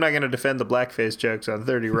 I'm not going to defend the blackface jokes on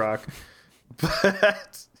 30 Rock,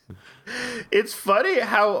 but it's funny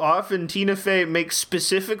how often Tina Fey makes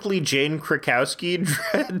specifically Jane Krakowski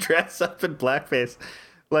dress up in blackface.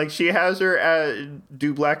 Like, she has her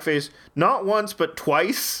do blackface not once, but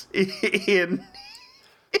twice in...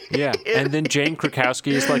 Yeah, and then Jane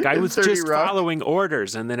Krakowski is like, I was 30 just Rock. following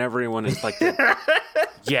orders, and then everyone is like,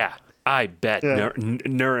 yeah, I bet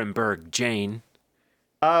Nuremberg Jane.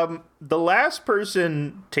 The last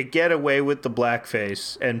person to get away with the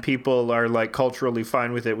blackface and people are like culturally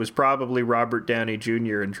fine with it was probably Robert Downey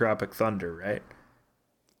Jr. in Tropic Thunder, right?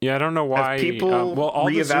 Yeah, I don't know why. people all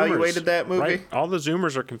the reevaluated Zoomers, that movie? right? All the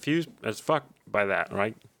Zoomers are confused as fuck by that,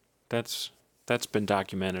 right? That's been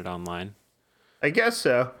documented online. I guess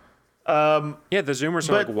so. Yeah, the Zoomers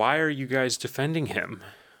are But- like, why are you guys defending him?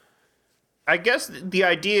 I guess the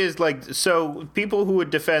idea is like, so people who would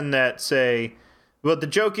defend that say, well, the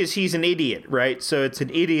joke is he's an idiot, right? So it's an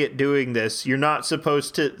idiot doing this. You're not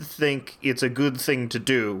supposed to think it's a good thing to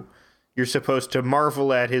do. You're supposed to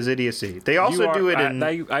marvel at his idiocy. They also do it in...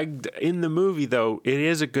 in the movie, though, it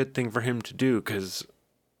is a good thing for him to do because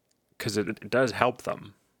it does help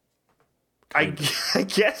them. I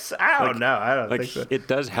guess, I don't know. I don't Like, think so. it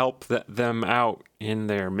does help them out in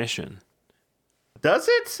their mission. Does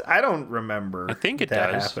it? I don't remember. I think it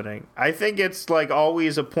that does. happening. I think it's like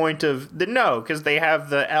always a point of no, because they have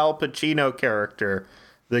the Al Pacino character,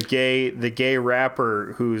 the gay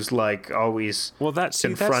rapper who's like always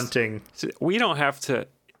confronting. We don't have to.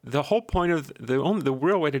 The whole point of the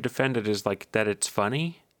real way to defend it is like that it's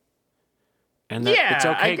funny, and that Yeah, it's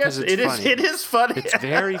okay I guess because it's funny. It is funny. It's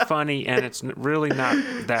very funny, and it's really not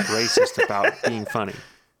that racist about being funny.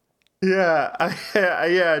 Yeah,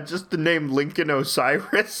 yeah. Just the name Lincoln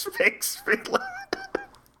Osiris makes me laugh.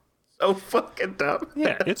 So fucking dumb.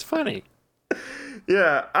 Yeah, it's funny.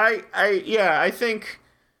 Yeah, I think.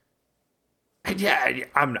 Yeah,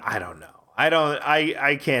 I don't know.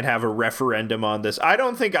 I can't have a referendum on this. I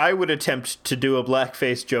don't think I would attempt to do a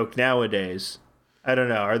blackface joke nowadays. I don't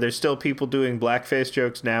know. Are there still people doing blackface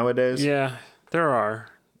jokes nowadays? Yeah, there are.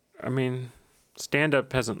 I mean,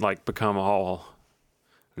 stand-up hasn't like become all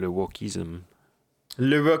le wokism.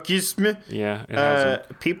 Le wokisme. Yeah, it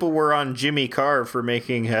hasn't. People were on Jimmy Carr for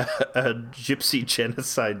making a gypsy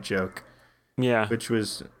genocide joke, Yeah, which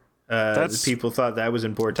was people thought that was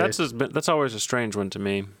important. that's always a strange one to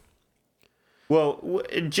me. Well,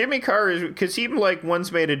 Jimmy Carr is because he like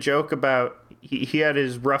once made a joke about he had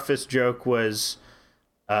his roughest joke was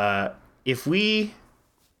if we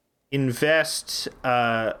invest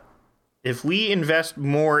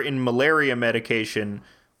more in malaria medication,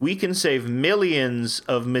 we can save millions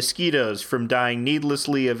of mosquitoes from dying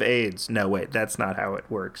needlessly of AIDS. No, wait, that's not how it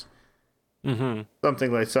works. Mm-hmm.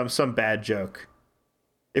 Something like some bad joke.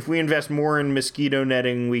 If we invest more in mosquito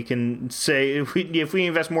netting, we can say if we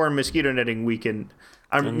invest more in mosquito netting, we can.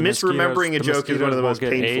 I'm misremembering a joke is one of the most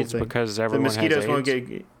painful AIDS things. because The everyone mosquitoes has won't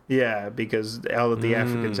AIDS. get because all of the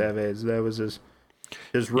Africans have AIDS. That was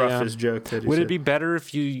his roughest joke that he Would said. it be better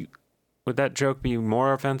if you? Would that joke be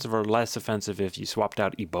more offensive or less offensive if you swapped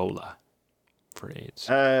out Ebola for AIDS?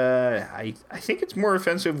 I think it's more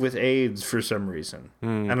offensive with AIDS for some reason. I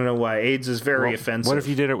don't know why. AIDS is very offensive. What if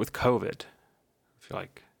you did it with COVID? I feel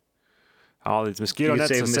like all these mosquito You could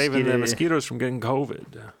nets save are saving the mosquito- mosquitoes from getting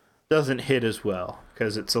COVID. doesn't hit as well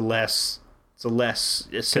because it's a less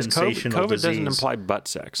Because sensational COVID disease. doesn't imply butt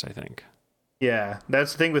sex, I think. Yeah,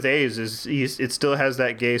 that's the thing with AIDS is it still has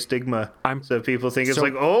that gay stigma. I'm- So people think it's so-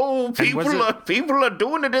 like, oh, was people are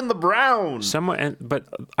doing it in the brown. But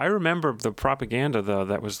I remember the propaganda though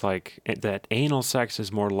that was like that anal sex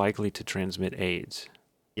is more likely to transmit AIDS.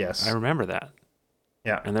 Yes. I remember that,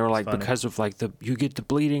 Yeah. and they were like it's funny. because of like you get the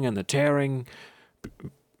bleeding and the tearing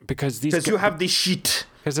because these Because you have the shit.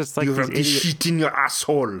 because it's like You these have the idiot, shit in your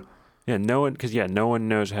asshole. no one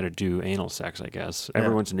knows how to do anal sex. I guess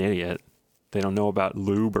everyone's an idiot. They don't know about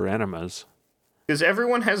lube or enemas. Because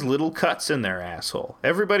everyone has little cuts in their asshole.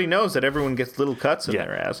 Everybody knows that everyone gets little cuts in Yeah.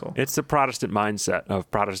 their asshole. It's the Protestant mindset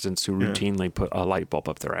of Protestants who routinely put a light bulb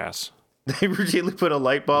up their ass. They routinely put a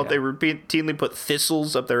light bulb. Yeah. They routinely put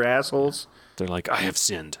thistles up their assholes. They're like, I have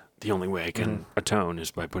sinned. The only way I can atone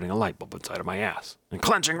is by putting a light bulb inside of my ass and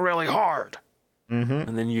clenching really hard. Mm-hmm.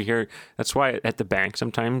 And then you hear, that's why at the bank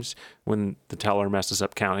sometimes when the teller messes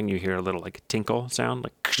up counting, you hear a little like tinkle sound,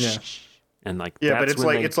 like, Yeah. and like, Yeah, but that's it's when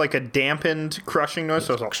like they- it's like a dampened crushing noise.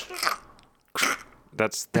 So it's like,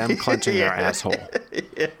 that's them clenching their asshole.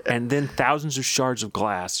 And then thousands of shards of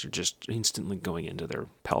glass are just instantly going into their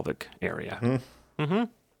pelvic area.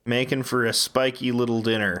 making for a spiky little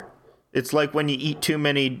dinner. It's like when you eat too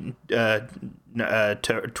many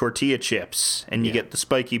tortilla chips and you get the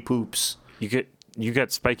spiky poops. You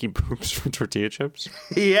get spiky poops from tortilla chips?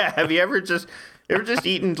 Yeah, have you ever just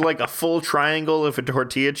eaten like a full triangle of a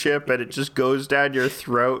tortilla chip and it just goes down your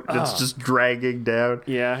throat? And It's just dragging down.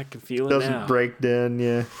 Yeah, I can feel it Doesn't now. break down.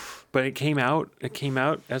 Yeah, But it came out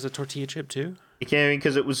as a tortilla chip too? it can't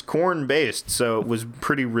because it was corn based, so it was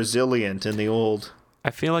pretty resilient in the old. I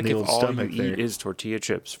feel like The if old all you stomach eat there. is tortilla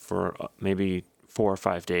chips for maybe 4 or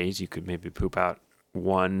 5 days, you could maybe poop out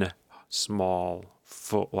one small,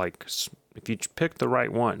 full, like, if you pick the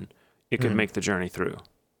right one, it could make the journey through.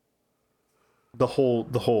 The whole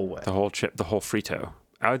way. The whole chip, the whole Frito.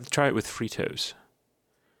 I would try it with Fritos.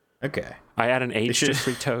 Okay. I add an H to should-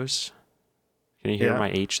 Fritos. Can you hear Yeah. my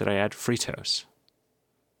H that I add? Fritos.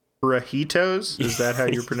 Burritos? Is that how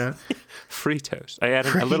you pronounce? Fritos. I add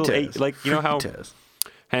a little H, Fritos. like, you know how Fritos.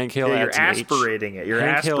 Hank Hill Yeah, you're adds an H? aspirating it. You're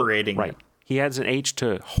Hank Hill- aspirating right. it. He adds an H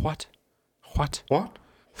to what? What?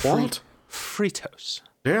 What? Fritos.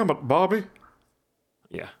 Damn it, Bobby.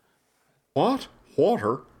 Yeah. What?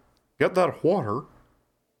 Water? Get that water.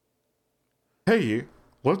 Hey,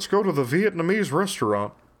 let's go to the Vietnamese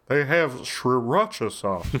restaurant. They have sriracha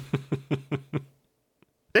sauce.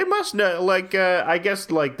 They must know, like, I guess,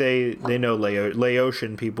 like, they know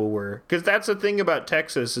Laotian people were. Because that's the thing about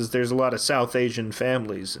Texas, is there's a lot of South Asian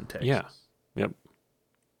families in Texas. Yeah. Yep.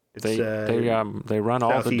 It's, They run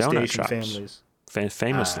all the Southeast donut Asian shops. families.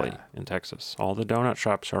 Famously in Texas, all the donut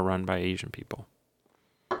shops are run by Asian people.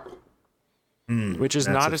 Which is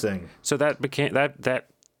that's not a as thing. so that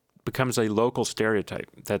becomes a local stereotype.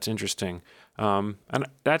 That's interesting, and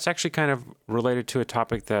that's actually kind of related to a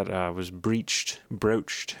topic that was broached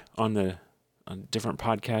on a different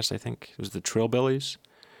podcast. I think it was the Trillbillies.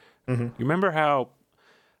 You remember how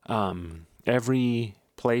every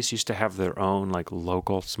place used to have their own like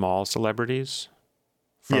local small celebrities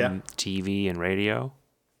from Yeah. TV and radio,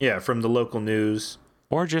 Yeah, from the local news.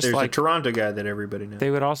 or just There's like a Toronto guy that everybody knows.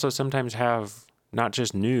 they would also sometimes have not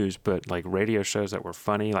just news, but like radio shows that were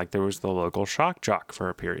funny. Like there was the local shock jock for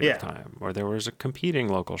a period Yeah. of time, or there was a competing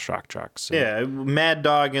local shock jock. So, Yeah, Mad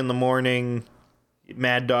Dog in the morning.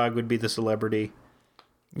 Mad Dog would be the celebrity.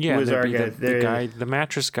 yeah. Who was There'd our be guy? the guy, the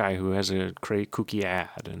mattress guy, who has a great cookie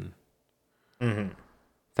ad, and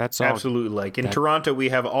that's all. Absolutely. Like in Toronto, we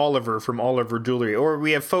have Oliver from Oliver Jewelry, or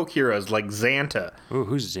we have folk heroes like Xanta. Ooh,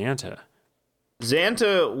 who's Xanta?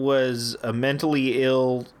 Xanta was a mentally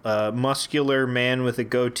ill, muscular man with a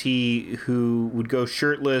goatee who would go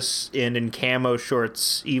shirtless and in camo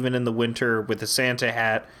shorts, even in the winter, with a Santa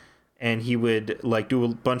hat and he would like do a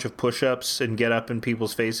bunch of push-ups and get up in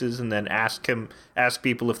people's faces, and then ask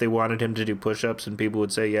people if they wanted him to do push-ups, and people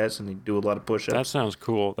would say yes, and he'd do a lot of push-ups. That sounds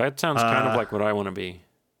cool. That sounds kind of like what I want to be.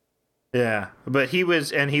 Yeah, but his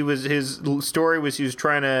story was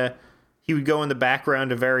he would go in the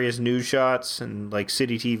background of various news shots and like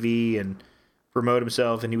City TV and promote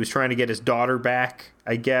himself, and he was trying to get his daughter back.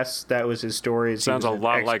 I guess that was his story. Sounds a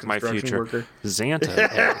lot like my future. Worker. Xanta.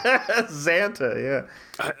 Xanta,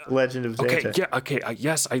 yeah. Legend of Xanta.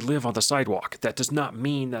 Yes, I live on the sidewalk. That does not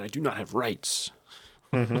mean that I do not have rights.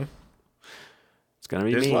 Mm-hmm. It's gonna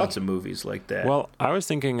be There's me. lots of movies like that. Well, I was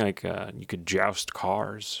thinking like you could joust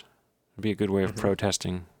cars. It'd be a good way of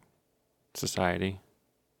protesting society.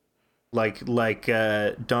 Like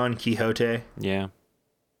Don Quixote. Yeah.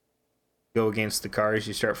 Go against the cars.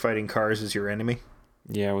 You start fighting cars as your enemy.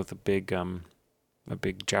 Yeah, with a big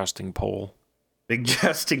jousting pole. Big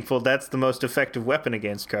jousting pole. That's the most effective weapon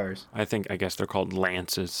against cars. I guess they're called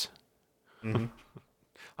lances. Mm-hmm.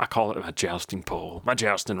 I call it my jousting pole, my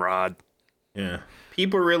jousting rod. Yeah.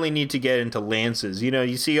 People really need to get into lances. You know,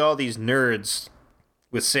 you see all these nerds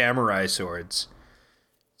with samurai swords.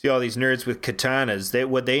 See all these nerds with katanas.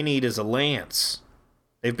 What they need is a lance.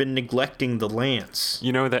 They've been neglecting the lance.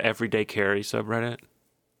 You know the Everyday Carry subreddit?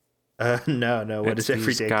 No. What is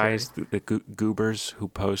Everyday Carry? These guys, the goobers who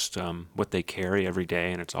post what they carry every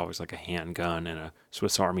day, and it's always like a handgun and a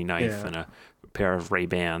Swiss Army knife and a pair of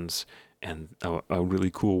Ray-Bans and a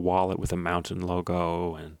really cool wallet with a mountain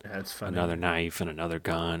logo and That's funny. Another knife and another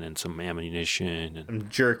gun and some ammunition and some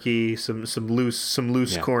jerky, some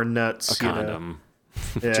loose corn nuts, a condom,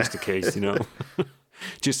 Yeah. just in case,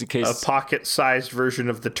 just in case. A pocket-sized version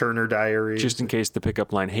of the Turner Diary. Just in case the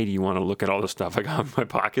pickup line, hey, do you want to look at all the stuff I got in my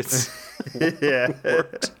pockets? Yeah.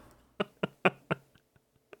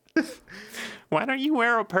 Why don't you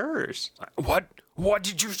wear a purse? What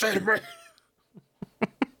did you say to me?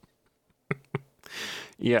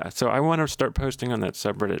 Yeah, so I want to start posting on that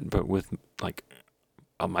subreddit, but with like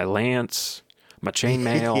my lance, my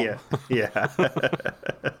chainmail,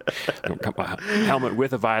 helmet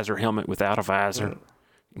with a visor, helmet without a visor,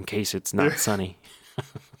 in case it's not sunny.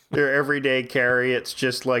 Their everyday carry, it's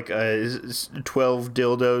just like 12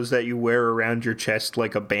 dildos that you wear around your chest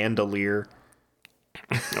like a bandolier.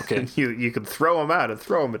 Okay, you can throw them out and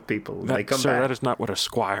throw them at people when they come sir, back. that is not what a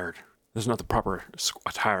squire. This is not the proper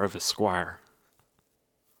attire of a squire.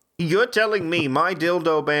 You're telling me my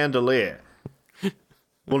dildo bandolier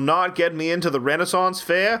will not get me into the Renaissance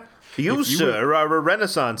fair? You sir, are a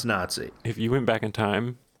Renaissance Nazi. If you went back in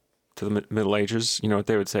time to the Middle Ages, you know what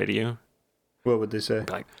they would say to you? What would they say?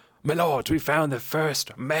 Like, my lords, we found the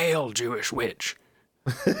first male Jewish witch.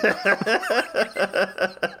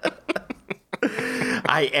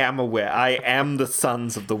 I am aware. I am the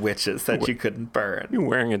sons of the witches that you couldn't burn. You're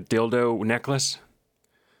wearing a dildo necklace?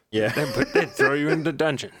 Yeah. They'd throw you in the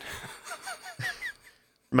dungeon.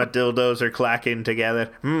 My dildos are clacking together.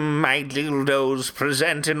 My dildos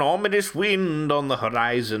present an ominous wind on the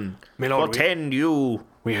horizon. My lord, Portend you.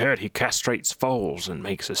 We heard he castrates foals and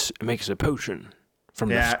makes a potion from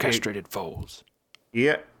the castrated foals.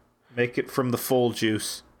 Yeah. Make it from the foal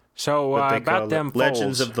juice. So about them foals.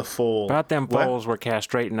 Legends of the foal. About them foals we're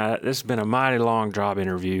castrating. This has been a mighty long job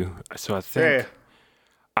interview. So I think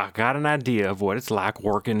I got an idea of what it's like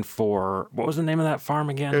working for, what was the name of that farm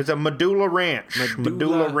again? There's a Medulla Ranch.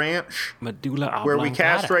 Medulla Ranch. Medulla Oblongata. Where we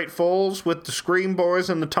castrate foals with the Scream Boys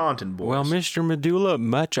and the Taunton Boys. Well, Mr. Medulla,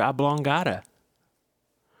 much oblongata.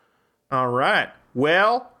 All right.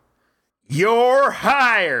 Well, you're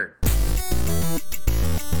hired.